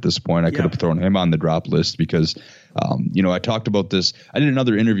Fuller at this point. I could have thrown him on the drop list because, I talked about this. I did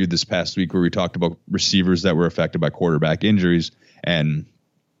another interview this past week where we talked about receivers that were affected by quarterback injuries, and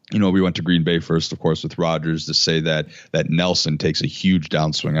we went to Green Bay first, of course, with Rodgers to say that Nelson takes a huge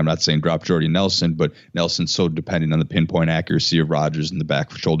downswing. I'm not saying drop Jordy Nelson, but Nelson's so dependent on the pinpoint accuracy of Rodgers and the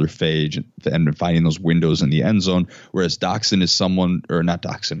back shoulder fade and finding those windows in the end zone. Whereas Doctson is someone, or not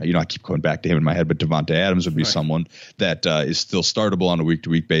Doctson, I keep going back to him in my head, but Devontae Adams would be someone that is still startable on a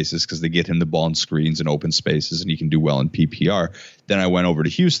week-to-week basis because they get him the ball in screens and open spaces, and he can do well in PPR. Then I went over to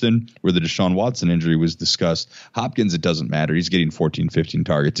Houston where the Deshaun Watson injury was discussed. Hopkins, it doesn't matter. He's getting 14, 15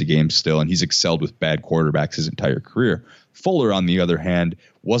 targets a game still, and he's excelled with bad quarterbacks his entire career. Fuller, on the other hand,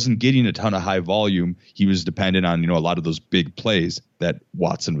 wasn't getting a ton of high volume. He was dependent on, a lot of those big plays that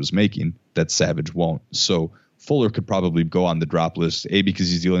Watson was making that Savage won't. So Fuller could probably go on the drop list, because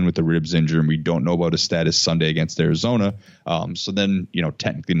he's dealing with the ribs injury, and we don't know about his status Sunday against Arizona. So then,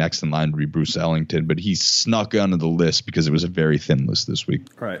 technically next in line would be Bruce Ellington, but he snuck onto the list because it was a very thin list this week.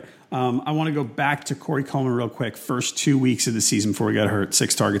 Right. I want to go back to Corey Coleman real quick. First 2 weeks of the season before he got hurt,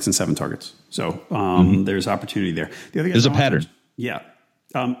 6 targets and 7 targets. So there's opportunity there. The other there's a pattern. Yeah.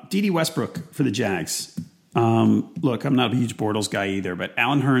 D.D. Westbrook for the Jags. Look, I'm not a huge Bortles guy either, but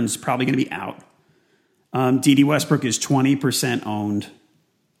Alan Hearn's probably going to be out. D.D. Westbrook is 20% owned.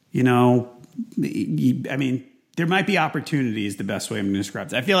 There might be opportunities, the best way I'm going to describe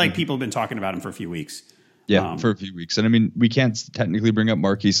it. I feel like people have been talking about him for a few weeks. Yeah, for a few weeks. And we can't technically bring up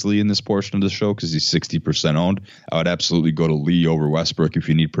Marquise Lee in this portion of the show because he's 60% owned. I would absolutely go to Lee over Westbrook if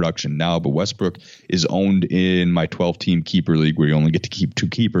you need production now. But Westbrook is owned in my 12-team keeper league where you only get to keep 2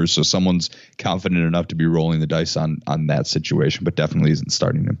 keepers. So someone's confident enough to be rolling the dice on that situation, but definitely isn't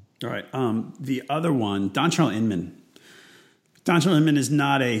starting him. All right. The other one, Dontrell Inman. Dontrell Inman is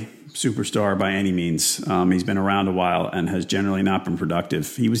not a superstar by any means. He's been around a while and has generally not been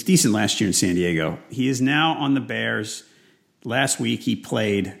productive. He was decent last year in San Diego. He is now on the Bears. Last week he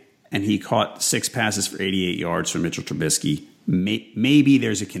played and he caught 6 passes for 88 yards from Mitchell Trubisky. Maybe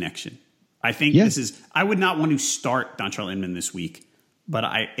there's a connection. I think I would not want to start Dontrell Inman this week, but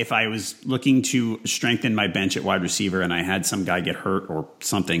if I was looking to strengthen my bench at wide receiver and I had some guy get hurt or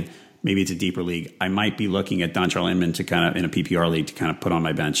something, maybe it's a deeper league, I might be looking at Dontrell Inman to kind of, in a PPR league, to kind of put on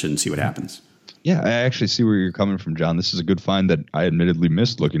my bench and see what happens. Yeah, I actually see where you're coming from, John. This is a good find that I admittedly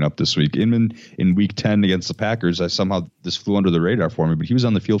missed looking up this week. Inman in week 10 against the Packers, this flew under the radar for me, but he was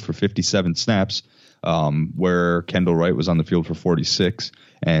on the field for 57 snaps, where Kendall Wright was on the field for 46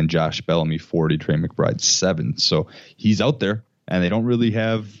 and Josh Bellamy 40, Trey McBride 7. So he's out there. And they don't really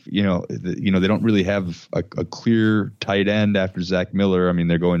have, they don't really have a clear tight end after Zach Miller.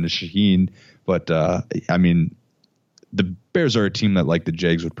 They're going to Shaheen, but the Bears are a team that, like the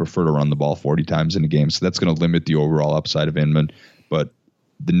Jags, would prefer to run the ball 40 times in a game. So that's going to limit the overall upside of Inman. But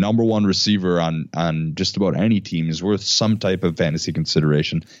the number one receiver on just about any team is worth some type of fantasy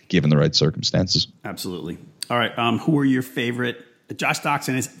consideration given the right circumstances. Absolutely. All right. Who are your favorite? Josh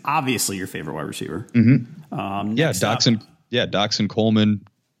Doctson is obviously your favorite wide receiver. Mm-hmm. Doctson. Yeah, Doctson, Coleman,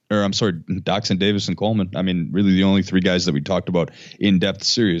 Doctson, Davis, and Coleman. Really the only 3 guys that we talked about in depth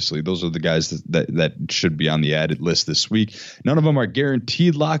seriously. Those are the guys that should be on the added list this week. None of them are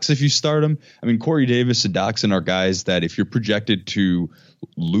guaranteed locks if you start them. Corey Davis and Doctson are guys that if you're projected to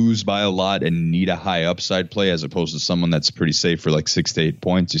lose by a lot and need a high upside play as opposed to someone that's pretty safe for like 6 to 8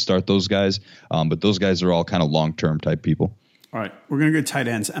 points, you start those guys. But those guys are all kind of long-term type people. All right, we're going to go tight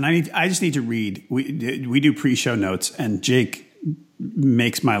ends, and I just need to read. We do pre-show notes, and Jake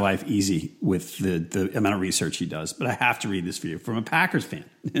makes my life easy with the amount of research he does. But I have to read this for you from a Packers fan.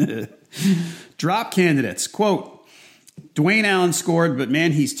 Drop candidates. Quote, Dwayne Allen scored, but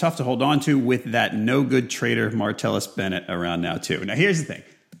man, he's tough to hold on to with that no-good traitor Martellus Bennett around now too. Now, here's the thing.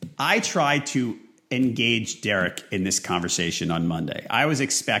 I tried to engage Derek in this conversation on Monday. I was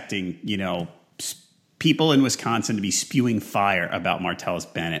expecting, people in Wisconsin to be spewing fire about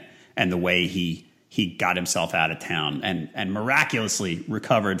Martellus Bennett and the way he got himself out of town and miraculously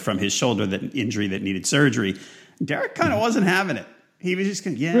recovered from his shoulder injury that needed surgery. Derek kind of wasn't having it. He was just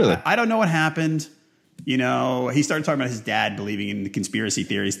really? I don't know what happened. He started talking about his dad believing in the conspiracy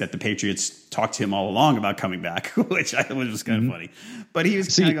theories that the Patriots talked to him all along about coming back, which I was just kind of funny. But he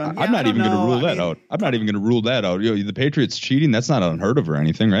was kind of going, I'm not even going to rule that out. I'm not even going to rule that out. The Patriots cheating, that's not unheard of or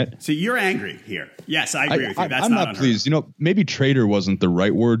anything, right? So you're angry here. Yes, I agree with you. That's I'm not pleased. Maybe traitor wasn't the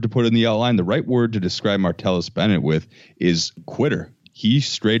right word to put in the outline. The right word to describe Martellus Bennett with is quitter. He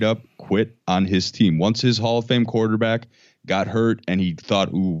straight up quit on his team. Once his Hall of Fame quarterback got hurt and he thought,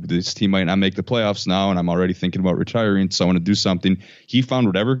 this team might not make the playoffs now and I'm already thinking about retiring, so I want to do something. He found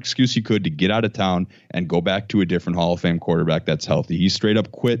whatever excuse he could to get out of town and go back to a different Hall of Fame quarterback that's healthy. He straight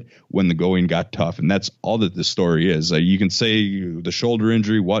up quit when the going got tough, and that's all that the story is. You can say the shoulder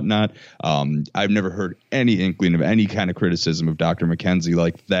injury, whatnot. I've never heard any inkling of any kind of criticism of Dr. McKenzie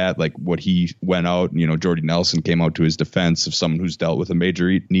like that, like what he went out, Jordy Nelson came out to his defense of someone who's dealt with a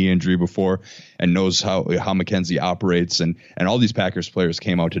major knee injury before and knows how McKenzie operates, and all these Packers players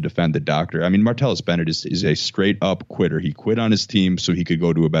came out to defend the doctor. Martellus Bennett is a straight up quitter. He quit on his team so he could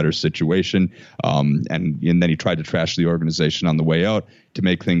go to a better situation, and then he tried to trash the organization on the way out to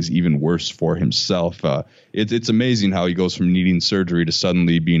make things even worse for himself. It's amazing how he goes from needing surgery to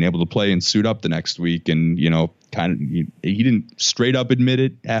suddenly being able to play and suit up the next week, and he didn't straight up admit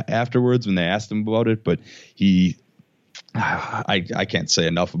it afterwards when they asked him about it, but I can't say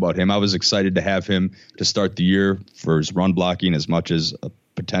enough about him. I was excited to have him to start the year for his run blocking as much as a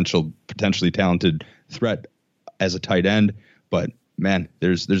potentially talented threat as a tight end, but man,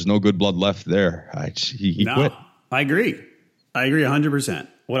 there's no good blood left there. He quit. I agree 100%.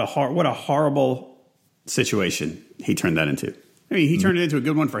 What a horrible situation he turned that into. I mean, he turned it into a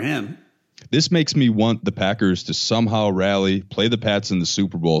good one for him. This makes me want the Packers to somehow rally, play the Pats in the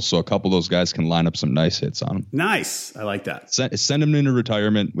Super Bowl, so a couple of those guys can line up some nice hits on them. Nice. I like that. Send them into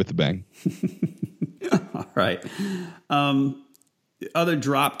retirement with a bang. All right. Other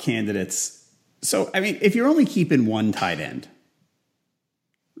drop candidates. So, I mean, if you're only keeping one tight end,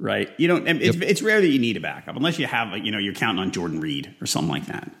 right? You don't. It's rare that you need a backup unless you have, you're counting on Jordan Reed or something like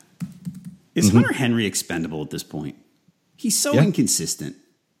that. Is Hunter Henry expendable at this point? He's so inconsistent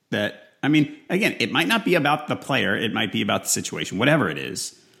that, I mean, again, it might not be about the player. It might be about the situation, whatever it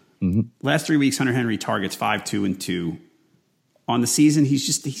is. Last 3 weeks, Hunter Henry targets 5, 2, and 2. On the season, he's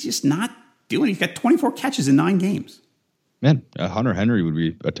just not doing it. He's got 24 catches in 9 games. Man, Hunter Henry would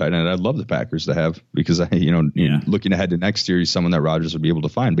be a tight end I'd love the Packers to have because, looking ahead to next year, he's someone that Rodgers would be able to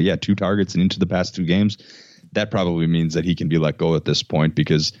find. But yeah, 2 targets and into the past 2 games, that probably means that he can be let go at this point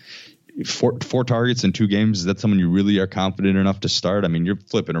because 4 targets in 2 games, is that someone you really are confident enough to start? I mean, you're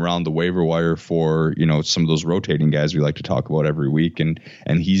flipping around the waiver wire for, some of those rotating guys we like to talk about every week. And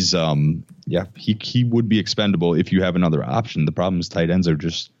he's, he would be expendable if you have another option. The problem is tight ends are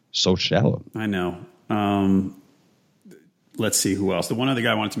just so shallow. I know. Let's see who else. The one other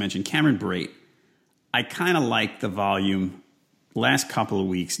guy I wanted to mention, Cameron Brate. I kind of like the volume. Last couple of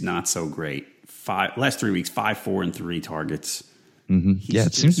weeks, not so great. Last 3 weeks, 5, 4, and 3 targets.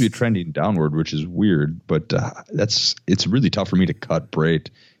 It seems to be trending downward, which is weird, but it's really tough for me to cut Brate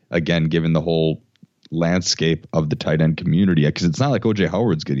again, given the whole landscape of the tight end community. Because it's not like OJ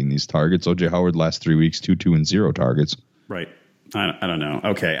Howard's getting these targets. OJ Howard last 3 weeks, 2, 2, and 0 targets. Right. I don't know.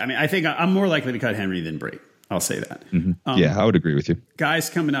 Okay. I mean, I think I'm more likely to cut Henry than Brate. I'll say that. I would agree with you. Guys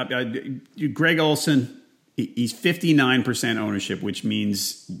coming up, Greg Olsen, he's 59% ownership, which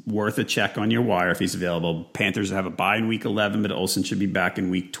means worth a check on your wire if he's available. Panthers have a bye in week 11, but Olsen should be back in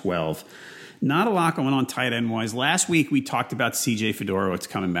week 12. Not a lot going on tight end wise. Last week we talked about CJ Fedorowicz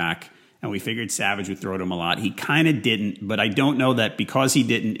coming back, and we figured Savage would throw to him a lot. He kind of didn't, but I don't know that because he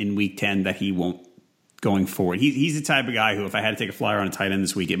didn't in week 10 that he won't going forward. He's the type of guy who, if I had to take a flyer on a tight end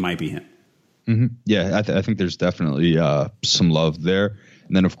this week, it might be him. Yeah, I think there's definitely some love there.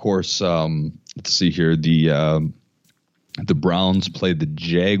 And then, of course, let's see here. The Browns played the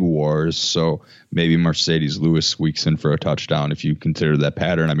Jaguars, so maybe Mercedes Lewis squeaks in for a touchdown if you consider that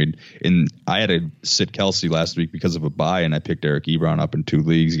pattern. I mean, I had to sit Kelsey last week because of a bye, and I picked Eric Ebron up in 2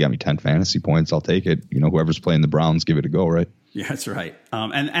 leagues. He got me 10 fantasy points. I'll take it. Whoever's playing the Browns, give it a go, right? Yeah, that's right.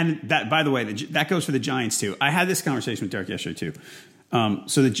 And that, by the way, that goes for the Giants too. I had this conversation with Derek yesterday too.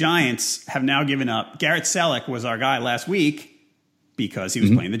 So the Giants have now given up. Garrett Selleck was our guy last week because he was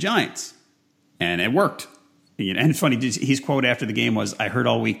playing the Giants, and it worked. And it's funny, his quote after the game was, "I heard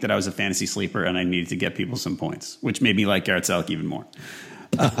all week that I was a fantasy sleeper and I needed to get people some points," which made me like Garrett Selleck even more.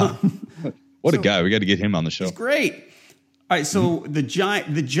 What a guy. We got to get him on the show. He's great. All right, so the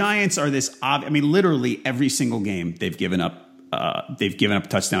Giants are this literally every single game they've given up a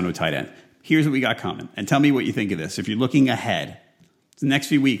touchdown to a tight end. Here's what we got coming, and tell me what you think of this. If you're looking ahead, the next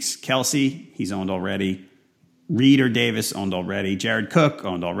few weeks, Kelsey, he's owned already. Reed or Davis owned already. Jared Cook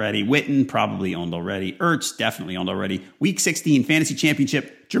owned already. Witten probably owned already. Ertz definitely owned already. Week 16 fantasy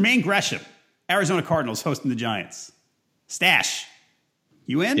championship. Jermaine Gresham, Arizona Cardinals hosting the Giants. Stash.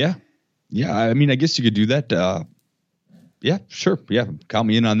 You in? Yeah. I mean, I guess you could do that. Yeah, sure. Yeah, count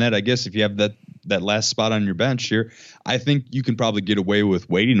me in on that. I guess if you have that last spot on your bench here, I think you can probably get away with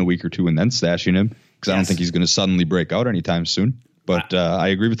waiting a week or two and then stashing him because I don't think he's going to suddenly break out anytime soon. But I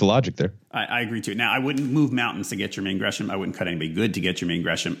agree with the logic there. I agree too. Now, I wouldn't move mountains to get Jermaine Gresham. I wouldn't cut anybody good to get Jermaine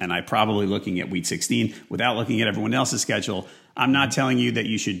Gresham. And I probably, looking at week 16, without looking at everyone else's schedule, I'm not telling you that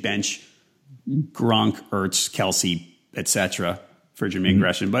you should bench Gronk, Ertz, Kelsey, etc. for Jermaine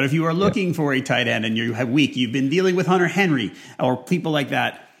Gresham. But if you are looking for a tight end and you have you've been dealing with Hunter Henry or people like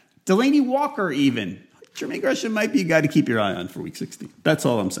that, Delaney Walker even, Jermaine Gresham might be a guy to keep your eye on for week 16. That's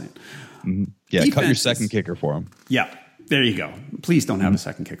all I'm saying. Yeah, cut your second kicker for him. Yeah. There you go. Please don't have a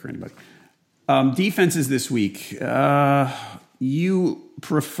second kicker, anybody. Defenses this week. You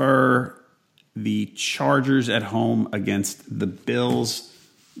prefer the Chargers at home against the Bills.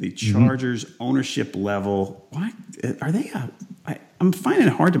 The Chargers ownership level. Why are they? I'm finding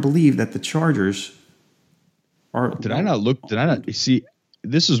it hard to believe that the Chargers are. Did I not see?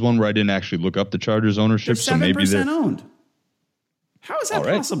 This is one where I didn't actually look up the Chargers ownership. They're 7% owned. How is that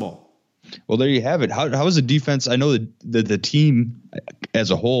possible? Well, there you have it. How is the defense? I know that the team as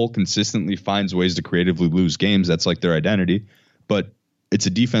a whole consistently finds ways to creatively lose games. That's like their identity. But it's a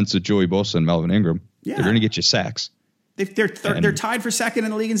defense with Joey Bosa and Melvin Ingram. Yeah. They're going to get you sacks. They're tied for second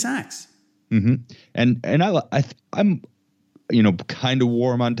in the league in sacks. Mm-hmm. And I'm kind of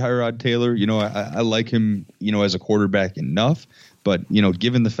warm on Tyrod Taylor. I like him, as a quarterback enough. But,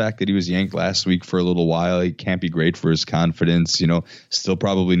 given the fact that he was yanked last week for a little while, he can't be great for his confidence. Still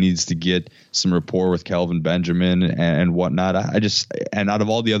probably needs to get some rapport with Kelvin Benjamin and whatnot. And out of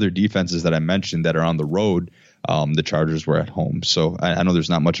all the other defenses that I mentioned that are on the road, the Chargers were at home. So I know there's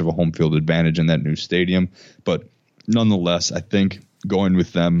not much of a home field advantage in that new stadium. But nonetheless, I think going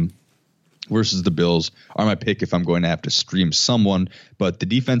with them versus the Bills are my pick if I'm going to have to stream someone. But the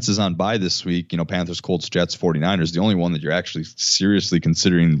defense is on bye this week. Panthers, Colts, Jets, 49ers. The only one that you're actually seriously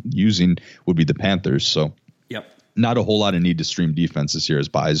considering using would be the Panthers. So not a whole lot of need to stream defenses here as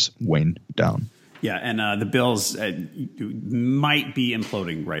byes wane down. Yeah, and the Bills might be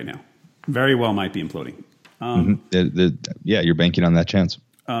imploding right now. Very well might be imploding. You're banking on that chance.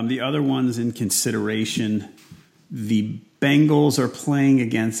 The other ones in consideration, the Bengals are playing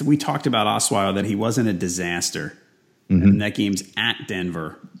against, we talked about Osweiler, that he wasn't a disaster. Mm-hmm. And that game's at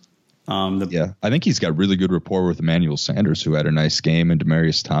Denver. I think he's got really good rapport with Emmanuel Sanders, who had a nice game, and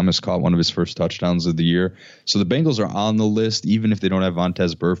Demaryius Thomas caught one of his first touchdowns of the year. So the Bengals are on the list, even if they don't have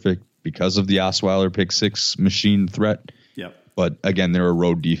Vontaze Burfict, because of the Osweiler pick six machine threat. Yep. But again, they're a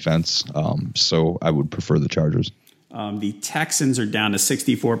road defense, so I would prefer the Chargers. The Texans are down to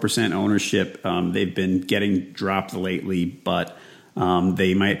 64% ownership. They've been getting dropped lately, but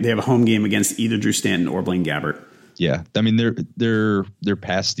they have a home game against either Drew Stanton or Blaine Gabbert. Yeah, I mean their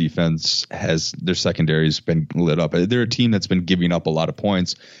pass defense their secondary has been lit up. They're a team that's been giving up a lot of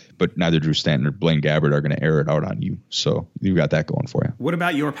points, but neither Drew Stanton or Blaine Gabbert are going to air it out on you. So you've got that going for you. What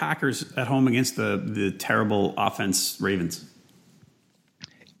about your Packers at home against the terrible offense Ravens?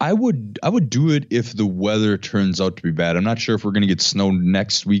 I would do it if the weather turns out to be bad. I'm not sure if we're going to get snow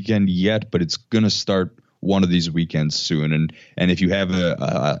next weekend yet, but it's going to start one of these weekends soon. And if you have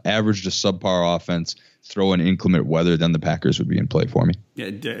a average to subpar offense, throw in inclement weather, then the Packers would be in play for me. Yeah,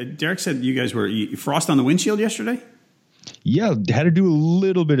 Derek said you guys were frost on the windshield yesterday? Yeah, had to do a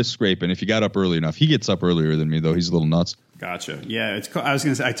little bit of scraping if you got up early enough. He gets up earlier than me, though. He's a little nuts. Gotcha. Yeah, I was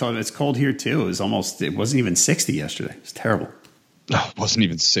going to say, I told him it's cold here, too. It wasn't even 60 yesterday. It's terrible. Oh, it wasn't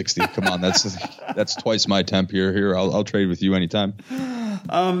even 60. Come on, that's twice my temp here. I'll trade with you anytime.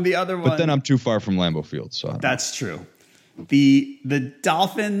 The other one, but then I'm too far from Lambeau Field, so that's true. The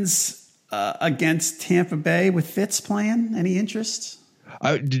Dolphins against Tampa Bay with Fitz playing. Any interest?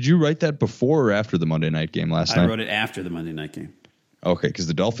 Did you write that before or after the Monday night game last night? I wrote it after the Monday night game. Okay, because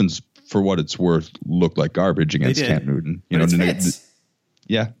the Dolphins, for what it's worth, looked like garbage against Cam Newton. It's Fitz.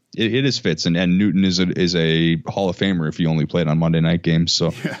 Yeah. It is Fitz, and Newton is a Hall of Famer if he only played on Monday night games.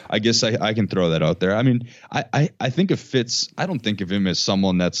 So I guess I can throw that out there. I mean, I think of Fitz. I don't think of him as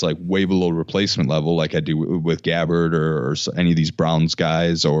someone that's like way below replacement level like I do with Gabbert or any of these Browns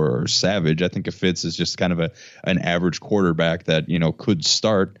guys or Savage. I think of Fitz as just kind of an average quarterback that could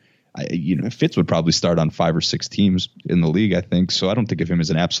start. Fitz would probably start on 5 or 6 teams in the league, I think. So I don't think of him as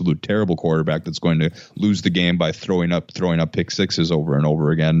an absolute terrible quarterback that's going to lose the game by throwing up pick sixes over and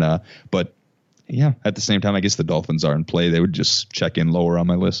over again. But yeah, at the same time, I guess the Dolphins are in play. They would just check in lower on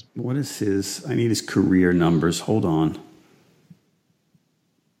my list. What is I need his career numbers. Hold on.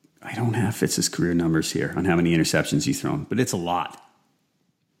 I don't have Fitz's career numbers here on how many interceptions he's thrown, but it's a lot.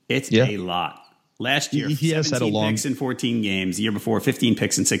 It's a lot. Last year, he has had a long picks in 14 games. The year before, 15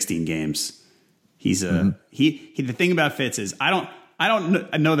 picks in 16 games. He's the thing about Fitz is I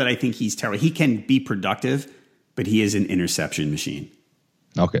don't know that I think he's terrible. He can be productive, but he is an interception machine.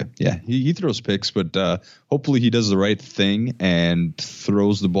 Okay, yeah, he throws picks, but hopefully he does the right thing and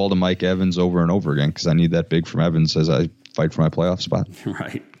throws the ball to Mike Evans over and over again because I need that big from Evans as I fight for my playoff spot.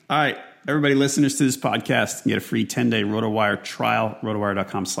 Right. All right. Everybody, listeners to this podcast, can get a free 10-day RotoWire trial,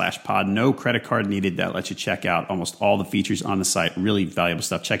 rotowire.com/pod. No credit card needed. That lets you check out almost all the features on the site. Really valuable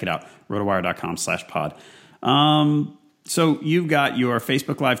stuff. Check it out, rotowire.com/pod. So you've got your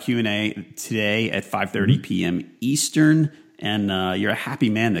Facebook Live Q&A today at 5:30 p.m. Eastern, and you're a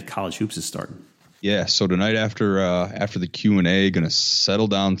happy man that college hoops is starting. Yeah, so tonight after the Q&A, going to settle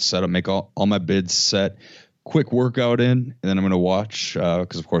down, set up, make all my bids set. Quick workout in, and then I'm going to watch,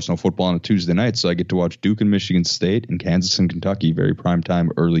 because of course no football on a Tuesday night, so I get to watch Duke and Michigan State and Kansas and Kentucky, very primetime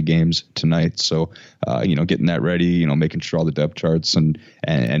early games tonight. So, getting that ready, making sure all the depth charts and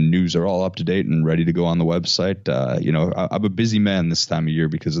news are all up to date and ready to go on the website. I'm a busy man this time of year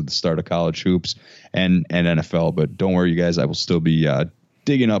because of the start of college hoops and NFL, but don't worry, you guys, I will still be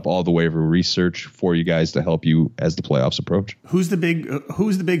digging up all the waiver research for you guys to help you as the playoffs approach. Who's the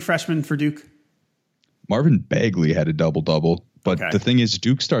big freshman for Duke? Marvin Bagley had a double-double But the thing is,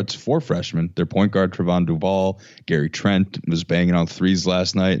 Duke starts 4 freshmen. Their point guard, Trevon Duval, Gary Trent was banging on threes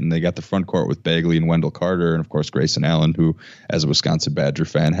last night, and they got the front court with Bagley and Wendell Carter, and of course Grayson Allen, who, as a Wisconsin Badger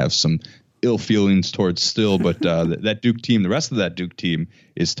fan, have some ill feelings towards still. But that Duke team, the rest of that Duke team,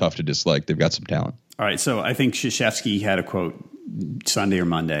 is tough to dislike. They've got some talent. All right, so I think Krzyzewski had a quote Sunday or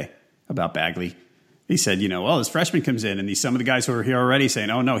Monday about Bagley. He said, well, this freshman comes in, and some of the guys who are here already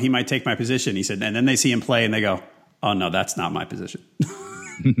saying, oh, no, he might take my position. He said, and then they see him play, and they go, oh, no, that's not my position.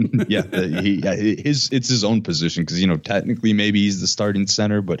 It's his own position because, technically maybe he's the starting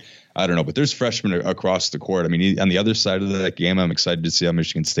center, but I don't know. But there's freshmen across the court. I mean, on the other side of that game, I'm excited to see how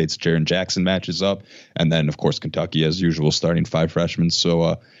Michigan State's Jaren Jackson matches up. And then, of course, Kentucky, as usual, starting 5 freshmen.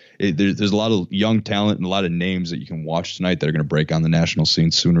 So there's a lot of young talent and a lot of names that you can watch tonight that are going to break on the national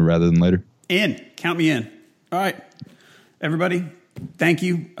scene sooner rather than later. Count me in. All right, everybody. Thank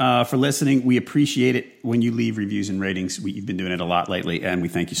you for listening. We appreciate it when you leave reviews and ratings. You've been doing it a lot lately, and we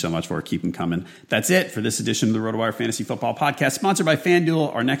thank you so much for it. Keep them coming. That's it for this edition of the RotoWire Fantasy Football Podcast, sponsored by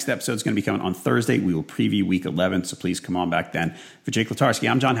FanDuel. Our next episode is going to be coming on Thursday. We will preview Week 11, so please come on back then. For Jake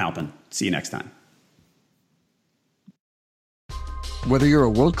Latarski, I'm John Halpin. See you next time. Whether you're a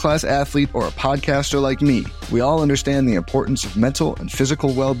world-class athlete or a podcaster like me, we all understand the importance of mental and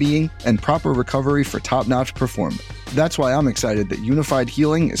physical well-being and proper recovery for top-notch performance. That's why I'm excited that Unified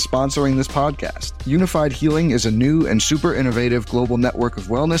Healing is sponsoring this podcast. Unified Healing is a new and super innovative global network of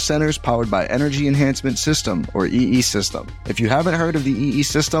wellness centers powered by Energy Enhancement System, or EE System. If you haven't heard of the EE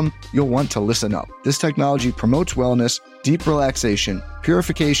System, you'll want to listen up. This technology promotes wellness, deep relaxation,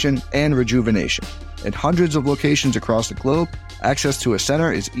 purification, and rejuvenation. At hundreds of locations across the globe, access to a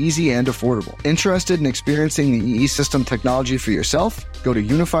center is easy and affordable. Interested in experiencing the EE System technology for yourself? Go to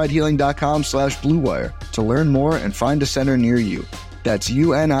unifiedhealing.com/bluewire to learn more and find a center near you. That's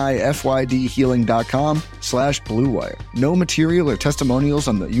unifydhealing.com/bluewire. No material or testimonials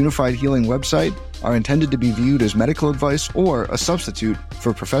on the Unified Healing website are intended to be viewed as medical advice or a substitute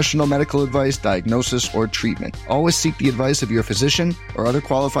for professional medical advice, diagnosis, or treatment. Always seek the advice of your physician or other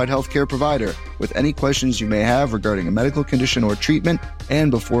qualified healthcare provider with any questions you may have regarding a medical condition or treatment and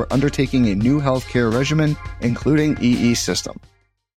before undertaking a new healthcare regimen, including EE System.